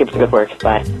 Thanks. Keep up the good work.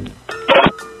 Bye.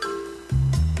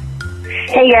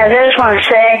 Hey guys, I just want to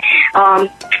say,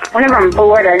 whenever I'm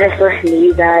bored, I just listen to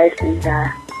you guys, and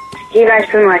you guys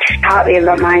pretty much taught me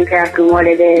about Minecraft and what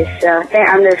it is, so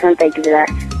I'm just going to thank you for that.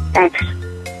 Thanks.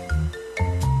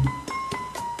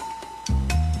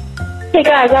 Hey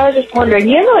guys, I was just wondering,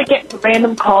 you ever get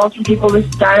random calls from people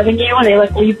just dialing you and they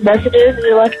leave messages and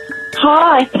they're like,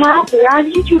 "Hi, Kathy, I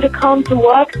need you to come to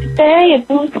work today and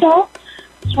do stuff."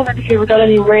 Just wondered if you ever got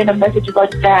any random messages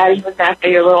like that, even after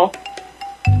your little,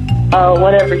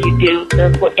 whatever you do,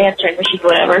 the answering machine,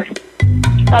 whatever.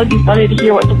 That would be funny to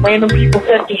hear what some random people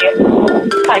said to you.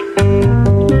 Bye.